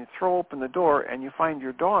go and you throw open the door and you find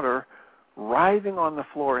your daughter writhing on the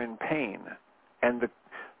floor in pain. And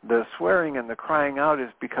the swearing and the crying out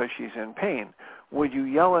is because she's in pain. Would you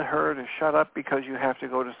yell at her to shut up because you have to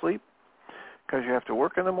go to sleep? Because you have to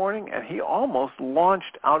work in the morning? And he almost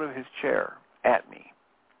launched out of his chair at me.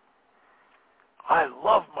 I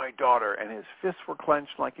love my daughter, and his fists were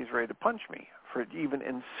clenched like he's ready to punch me for even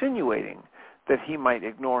insinuating that he might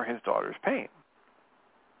ignore his daughter's pain.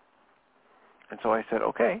 And so I said,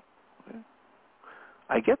 okay,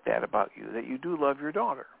 I get that about you, that you do love your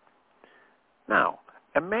daughter. Now,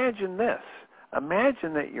 imagine this.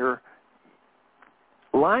 Imagine that you're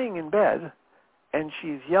lying in bed and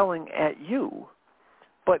she's yelling at you,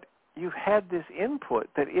 but you've had this input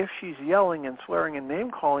that if she's yelling and swearing and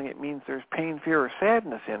name-calling, it means there's pain, fear, or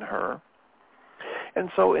sadness in her. And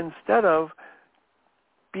so instead of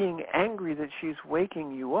being angry that she's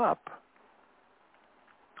waking you up,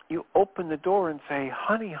 you open the door and say,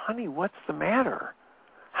 honey, what's the matter?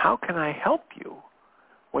 How can I help you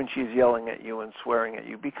when she's yelling at you and swearing at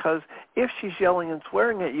you? Because if she's yelling and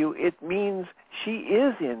swearing at you, it means she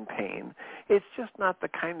is in pain. It's just not the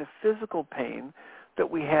kind of physical pain that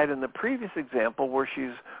we had in the previous example where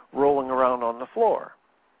she's rolling around on the floor.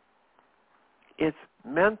 It's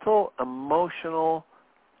mental, emotional,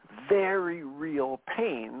 very real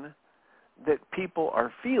pain that people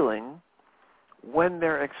are feeling when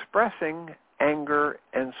they're expressing anger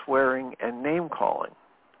and swearing and name-calling.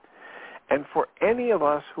 And for any of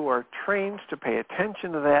us who are trained to pay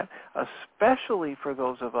attention to that, especially for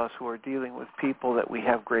those of us who are dealing with people that we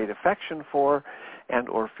have great affection for and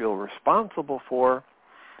or feel responsible for,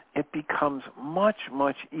 it becomes much,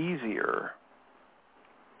 much easier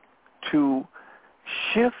to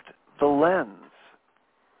shift the lens,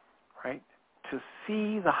 right? To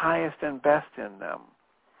see the highest and best in them,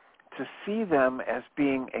 to see them as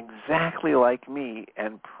being exactly like me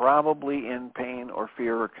and probably in pain or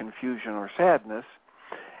fear or confusion or sadness,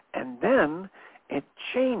 and then it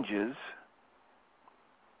changes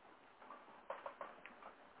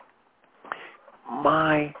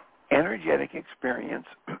my energetic experience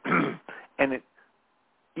and it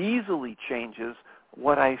easily changes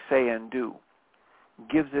what I say and do,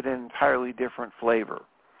 gives it an entirely different flavor.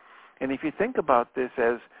 And if you think about this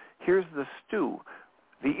as, here's the stew,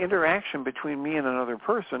 the interaction between me and another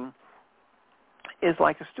person is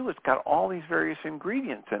like a stew. It's got all these various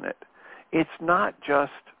ingredients in it. It's not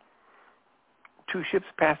just two ships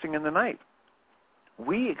passing in the night.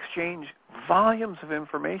 We exchange volumes of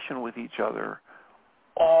information with each other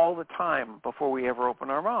all the time before we ever open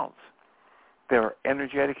our mouths. There are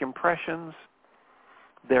energetic impressions.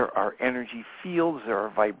 There are energy fields. There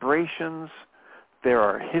are vibrations. There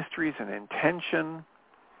are histories and intention.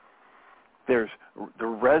 There's the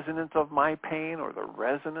resonance of my pain or the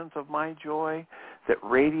resonance of my joy that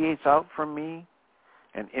radiates out from me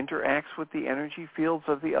and interacts with the energy fields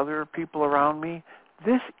of the other people around me.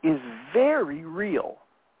 This is very real.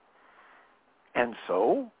 And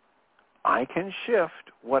so I can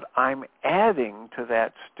shift what I'm adding to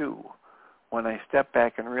that stew when I step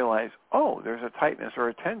back and realize, oh, there's a tightness or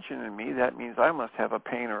a tension in me. That means I must have a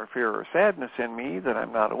pain or a fear or sadness in me that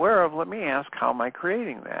I'm not aware of. Let me ask, how am I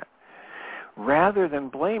creating that? Rather than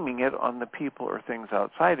blaming it on the people or things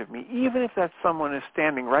outside of me, even if that someone is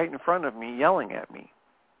standing right in front of me yelling at me.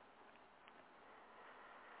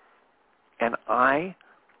 And I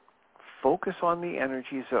focus on the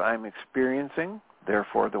energies that I'm experiencing,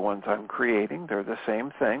 therefore the ones I'm creating, they're the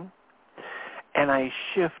same thing, and I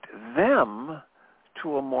shift them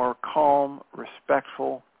to a more calm,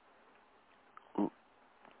 respectful,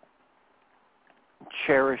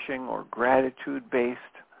 cherishing or gratitude-based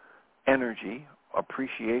energy,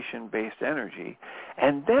 appreciation-based energy,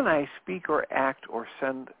 and then I speak or act or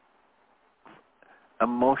send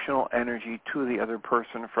emotional energy to the other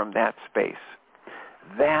person from that space.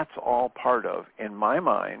 That's all part of, in my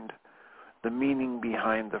mind, the meaning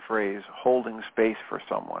behind the phrase holding space for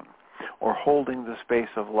someone, or holding the space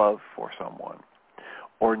of love for someone,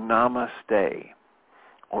 or namaste,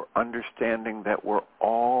 or understanding that we're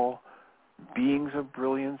all beings of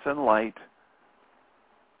brilliance and light.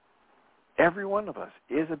 Every one of us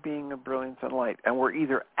is a being of brilliance and light, and we're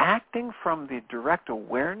either acting from the direct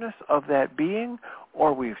awareness of that being,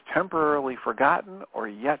 or we've temporarily forgotten or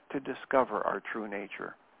yet to discover our true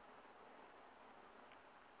nature.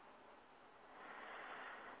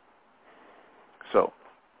 So,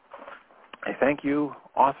 I thank you,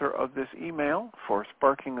 author of this email, for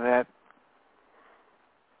sparking that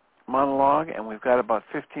monologue, and we've got about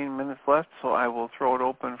 15 minutes left, so I will throw it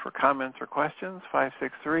open for comments or questions.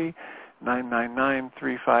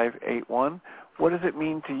 563-999-3581. What does it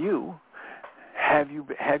mean to you? Have you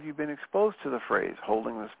been exposed to the phrase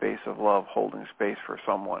holding the space of love, holding space for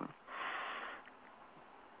someone?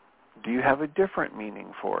 Do you have a different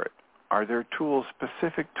meaning for it? Are there tools,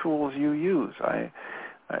 specific tools you use? I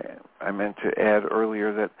meant to add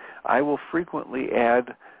earlier that I will frequently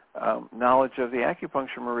add knowledge of the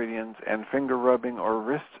acupuncture meridians and finger rubbing or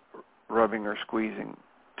wrist rubbing or squeezing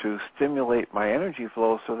to stimulate my energy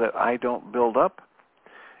flow so that I don't build up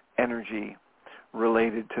energy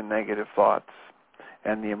related to negative thoughts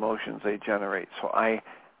and the emotions they generate. So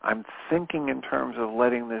I'm thinking in terms of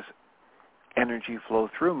letting this energy flow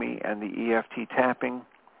through me, and the EFT tapping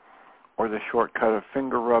or the shortcut of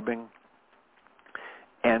finger rubbing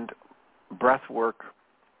and breath work,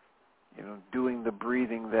 doing the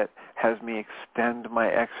breathing that has me extend my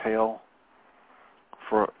exhale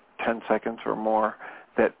for 10 seconds or more,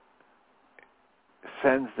 that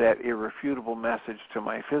sends that irrefutable message to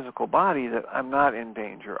my physical body that I'm not in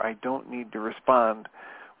danger. I don't need to respond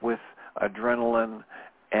with adrenaline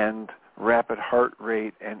and rapid heart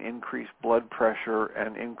rate and increased blood pressure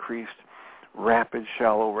and increased rapid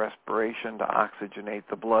shallow respiration to oxygenate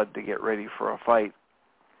the blood to get ready for a fight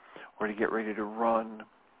or to get ready to run.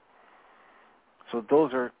 So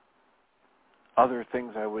those are other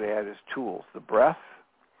things I would add as tools: the breath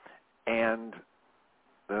and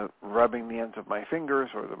the rubbing the ends of my fingers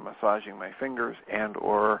or the massaging my fingers and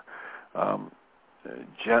or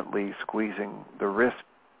gently squeezing the wrist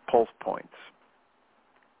pulse points.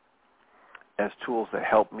 as tools that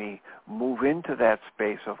help me move into that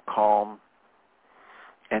space of calm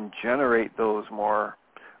and generate those more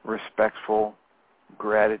respectful,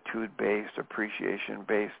 gratitude-based,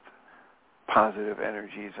 appreciation-based positive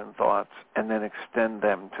energies and thoughts, and then extend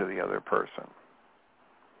them to the other person.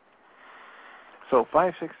 So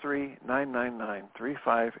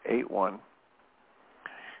 563-999-3581.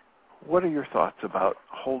 What are your thoughts about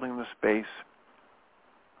holding the space,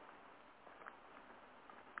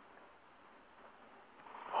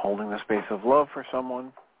 of love for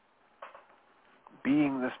someone,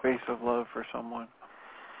 being the space of love for someone?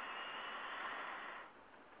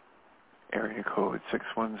 Area code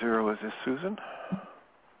 610, is this Susan?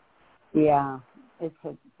 Yeah, it's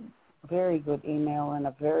a very good email and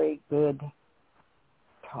a very good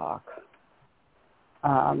talk.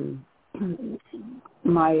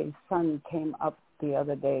 My son came up the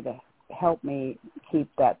other day to help me keep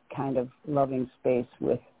that kind of loving space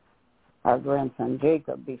with our grandson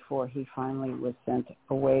Jacob before he finally was sent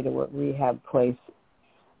away to a rehab place.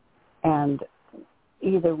 And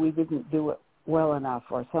either we didn't do it well enough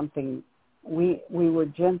or something. We were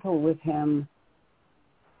gentle with him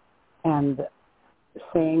and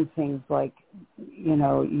saying things like, you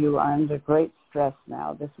know, you are under great stress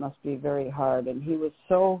now. This must be very hard. And he was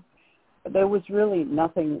there was really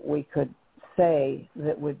nothing we could say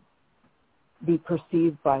that would be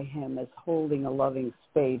perceived by him as holding a loving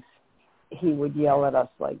space. He would yell at us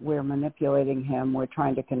like we're manipulating him, we're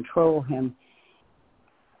trying to control him.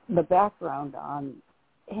 The background on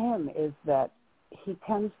him is that he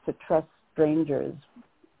tends to trust strangers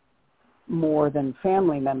more than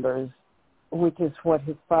family members, which is what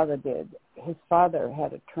his father did. His father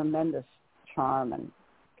had a tremendous charm, and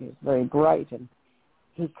he was very bright, and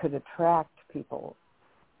he could attract people.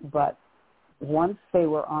 But once they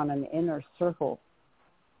were on an inner circle,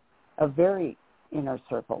 a very inner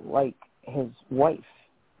circle, like his wife,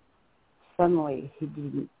 suddenly he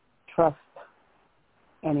didn't trust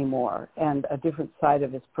anymore, and a different side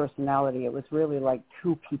of his personality. It was really like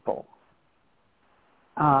two people.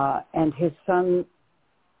 And his son,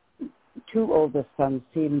 two oldest sons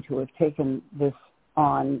seem to have taken this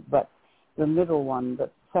on, but the middle one, the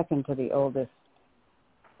second to the oldest,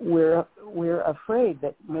 we're afraid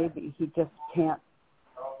that maybe he just can't.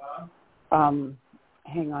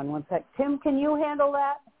 Hang on one sec. Tim, can you handle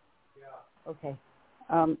that? Yeah. Okay.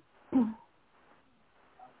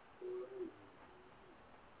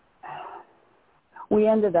 We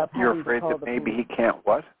ended up having You're afraid to call that maybe he can't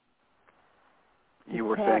what? You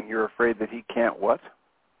were saying you're afraid that he can't what?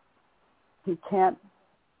 He can't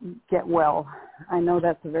get well. I know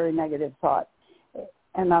that's a very negative thought.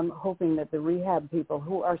 And I'm hoping that the rehab people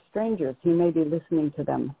who are strangers, he may be listening to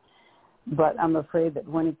them. But I'm afraid that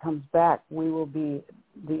when he comes back, we will be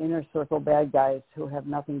the inner circle bad guys who have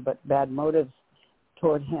nothing but bad motives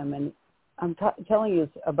toward him. And I'm telling you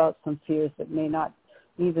about some fears that may not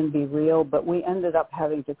even be real, but we ended up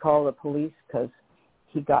having to call the police because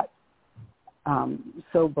he got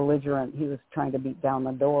so belligerent. He was trying to beat down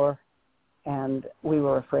the door, and we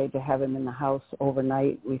were afraid to have him in the house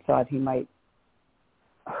overnight. We thought he might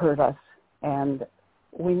hurt us, and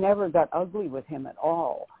we never got ugly with him at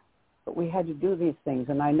all. But we had to do these things,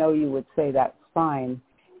 and I know you would say that's fine.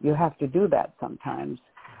 You have to do that sometimes.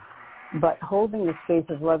 But holding the space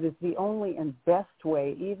of love is the only and best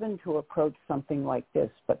way even to approach something like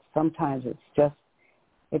this. But sometimes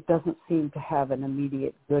it doesn't seem to have an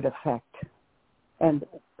immediate good effect. And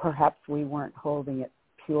perhaps we weren't holding it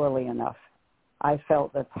purely enough. I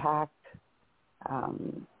felt attacked,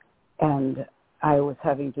 and I was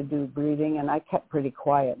having to do breathing, and I kept pretty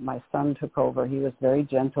quiet. My son took over. He was very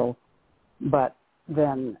gentle. But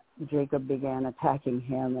then Jacob began attacking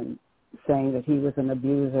him and saying that he was an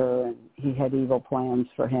abuser and he had evil plans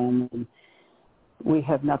for him, and we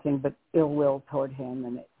have nothing but ill will toward him.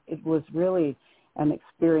 And it was really an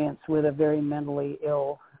experience with a very mentally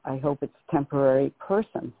ill, I hope it's temporary,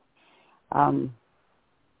 person.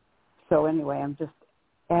 So anyway, I'm just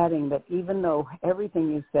adding that even though everything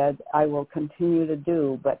you said I will continue to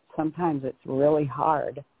do, but sometimes it's really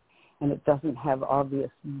hard and it doesn't have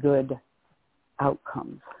obvious good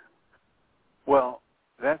outcomes. Well,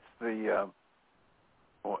 that's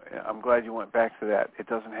I'm glad you went back to that. It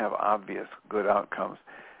doesn't have obvious good outcomes,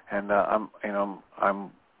 and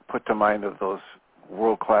I'm put to mind of those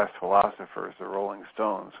world-class philosophers, the Rolling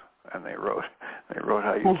Stones, and they wrote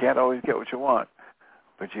how you can't always get what you want,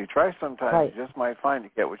 but you try sometimes. Right. You just might find you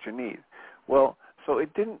get what you need. Well, so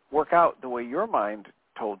it didn't work out the way your mind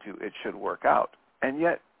told you it should work out, and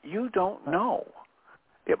yet you don't know.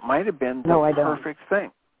 It might have been the perfect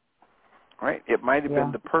thing. Right? It might have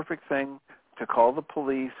been the perfect thing to call the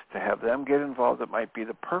police, to have them get involved. It might be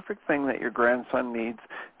the perfect thing that your grandson needs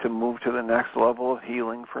to move to the next level of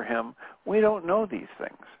healing for him. We don't know these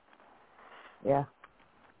things. Yeah.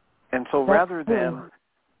 And so rather than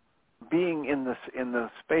being in the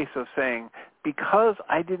space of saying, because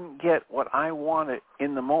I didn't get what I wanted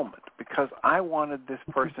in the moment, because I wanted this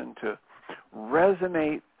person to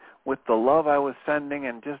resonate with the love I was sending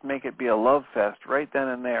and just make it be a love fest right then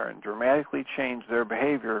and there and dramatically change their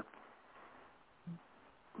behavior,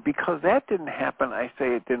 because that didn't happen, I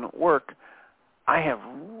say it didn't work. I have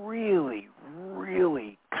really,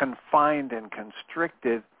 really confined and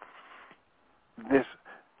constricted this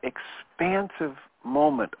expansive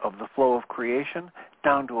moment of the flow of creation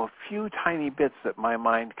down to a few tiny bits that my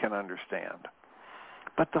mind can understand.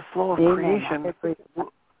 But the flow of creation,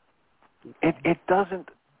 it doesn't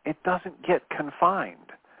get confined.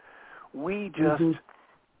 We just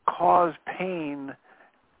cause pain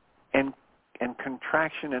and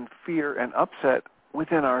contraction and fear and upset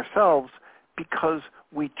within ourselves because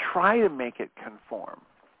we try to make it conform.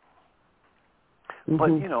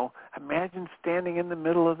 But, imagine standing in the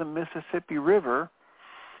middle of the Mississippi River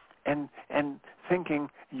and thinking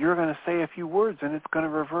you're going to say a few words and it's going to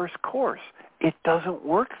reverse course. It doesn't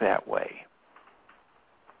work that way.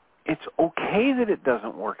 It's okay that it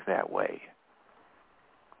doesn't work that way.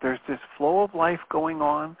 There's this flow of life going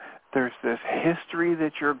on. There's this history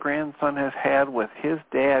that your grandson has had with his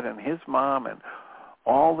dad and his mom and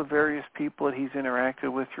all the various people that he's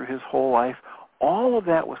interacted with through his whole life. All of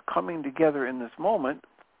that was coming together in this moment,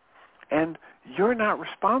 and you're not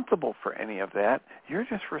responsible for any of that. You're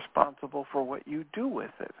just responsible for what you do with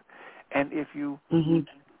it. And if you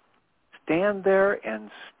stand there and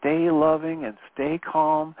stay loving and stay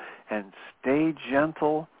calm and stay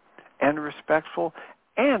gentle and respectful,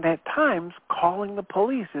 and at times calling the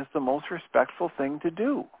police is the most respectful thing to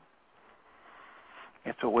do.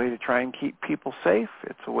 It's a way to try and keep people safe.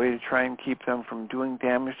 It's a way to try and keep them from doing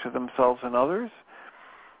damage to themselves and others.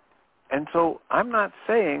 And so I'm not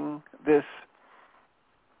saying this,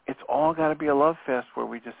 it's all got to be a love fest where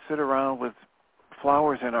we just sit around with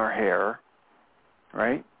flowers in our hair,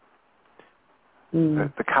 right?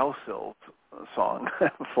 The Cowsills song,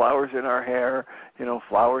 flowers in our hair,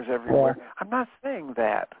 flowers everywhere. Yeah. I'm not saying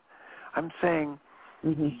that. I'm saying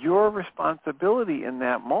your responsibility in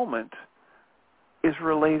that moment is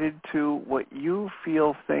related to what you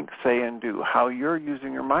feel, think, say, and do, how you're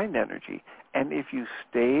using your mind energy. And if you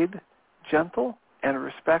stayed gentle and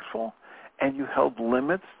respectful and you held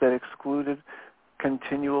limits that excluded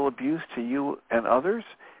continual abuse to you and others,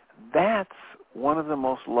 that's one of the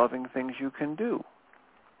most loving things you can do.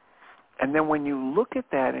 And then when you look at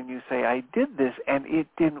that and you say, I did this and it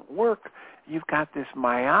didn't work, you've got this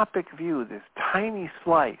myopic view, this tiny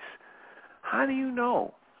slice. How do you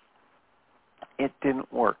know it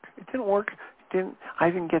didn't work? It didn't work. I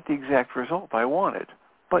didn't get the exact result I wanted,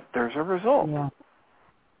 but there's a result. Yeah.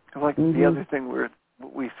 Like the other thing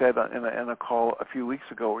we said in a call a few weeks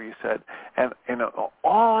ago where you said, and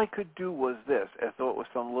all I could do was this, as though it was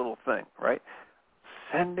some little thing, right?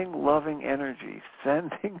 Sending loving energy,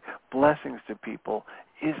 sending blessings to people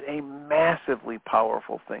is a massively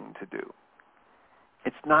powerful thing to do.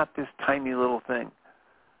 It's not this tiny little thing.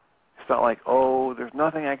 It's not like, there's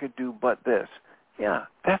nothing I could do but this. Yeah,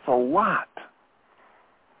 that's a lot.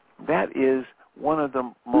 That is one of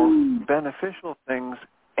the most beneficial things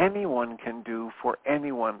anyone can do for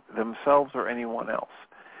anyone, themselves or anyone else.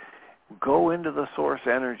 Go into the source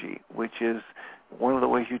energy, which is one of the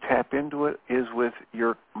ways you tap into it is with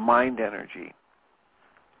your mind energy,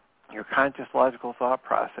 your conscious logical thought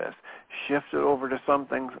process. Shift it over to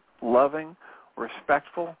something loving,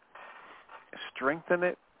 respectful, strengthen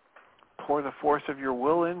it, pour the force of your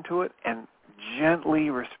will into it, and gently,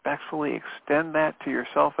 respectfully extend that to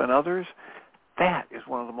yourself and others. That is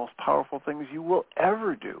one of the most powerful things you will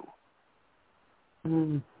ever do.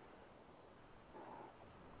 And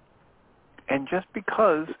just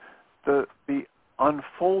because the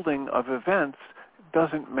unfolding of events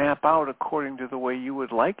doesn't map out according to the way you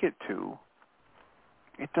would like it to,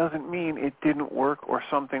 it doesn't mean it didn't work or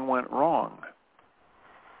something went wrong.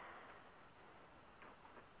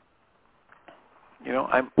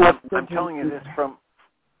 I'm telling you this from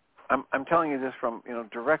I'm telling you this from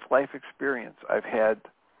direct life experience. I've had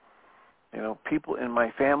people in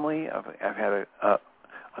my family. I've had a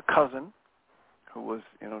cousin who was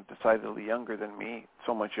decidedly younger than me,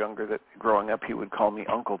 so much younger that growing up he would call me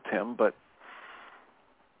Uncle Tim, but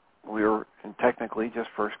we were technically just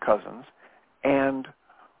first cousins, and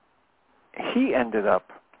he ended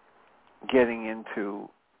up getting into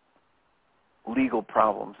legal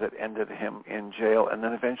problems that ended him in jail and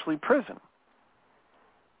then eventually prison.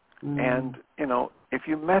 And, if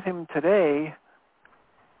you met him today,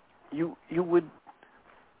 you wouldn't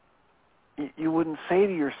say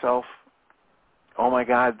to yourself, oh my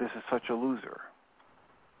God, this is such a loser,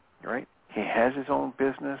 right? He has his own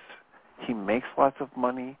business. He makes lots of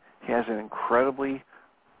money. He has an incredibly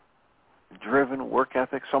driven work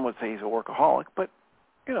ethic. Some would say he's a workaholic, but,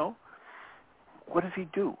 what does he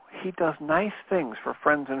do? He does nice things for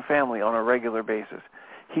friends and family on a regular basis.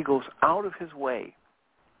 He goes out of his way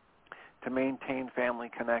to maintain family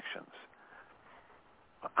connections.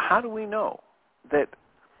 How do we know that,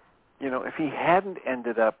 if he hadn't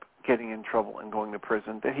ended up getting in trouble and going to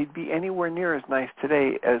prison, that he'd be anywhere near as nice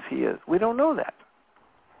today as he is? We don't know that.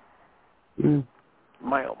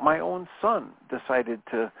 My own son decided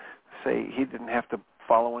to say he didn't have to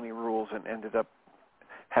follow any rules and ended up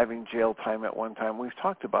having jail time at one time. We've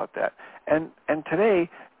talked about that. And today,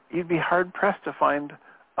 you'd be hard-pressed to find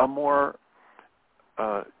a more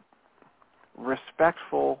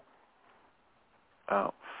respectful,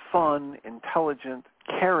 fun, intelligent,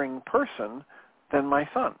 caring person than my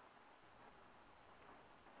son.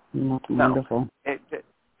 That's wonderful. Now,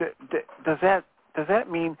 does that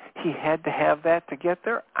mean he had to have that to get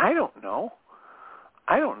there? I don't know,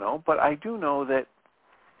 but I do know that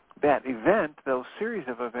event, those series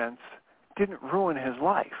of events, didn't ruin his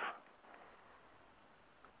life.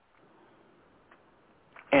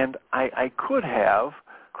 And I could have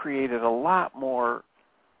created a lot more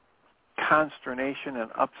consternation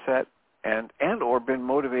and upset and or been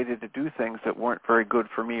motivated to do things that weren't very good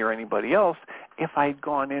for me or anybody else if I'd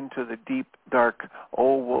gone into the deep, dark,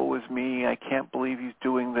 oh, woe is me, I can't believe he's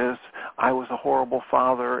doing this, I was a horrible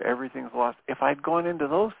father, everything's lost. If I'd gone into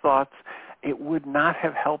those thoughts, it would not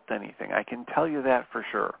have helped anything. I can tell you that for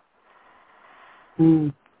sure.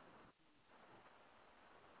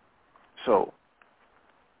 So,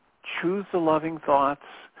 choose the loving thoughts.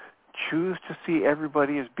 Choose to see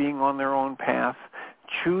everybody as being on their own path.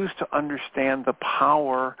 Choose to understand the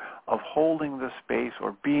power of holding the space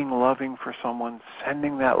or being loving for someone,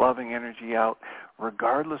 sending that loving energy out,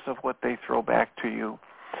 regardless of what they throw back to you,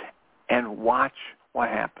 and watch what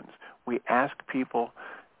happens. We ask people,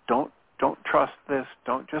 don't trust this,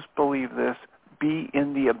 don't just believe this, be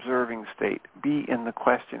in the observing state, be in the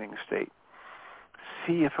questioning state.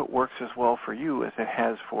 See if it works as well for you as it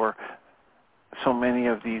has for so many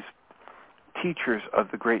of these teachers of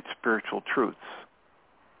the great spiritual truths.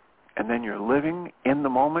 And then you're living in the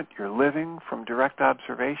moment, you're living from direct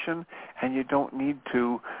observation, and you don't need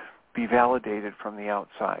to be validated from the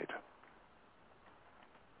outside.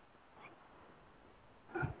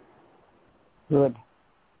 Good.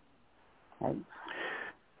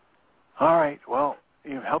 All right. Well,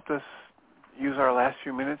 you've helped us use our last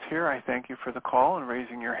few minutes here. I thank you for the call and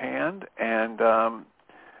raising your hand. And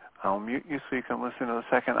I'll mute you so you can listen to the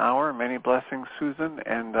second hour. Many blessings, Susan.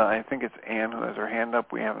 And I think it's Ann who has her hand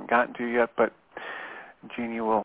up. We haven't gotten to you yet, but Jeannie will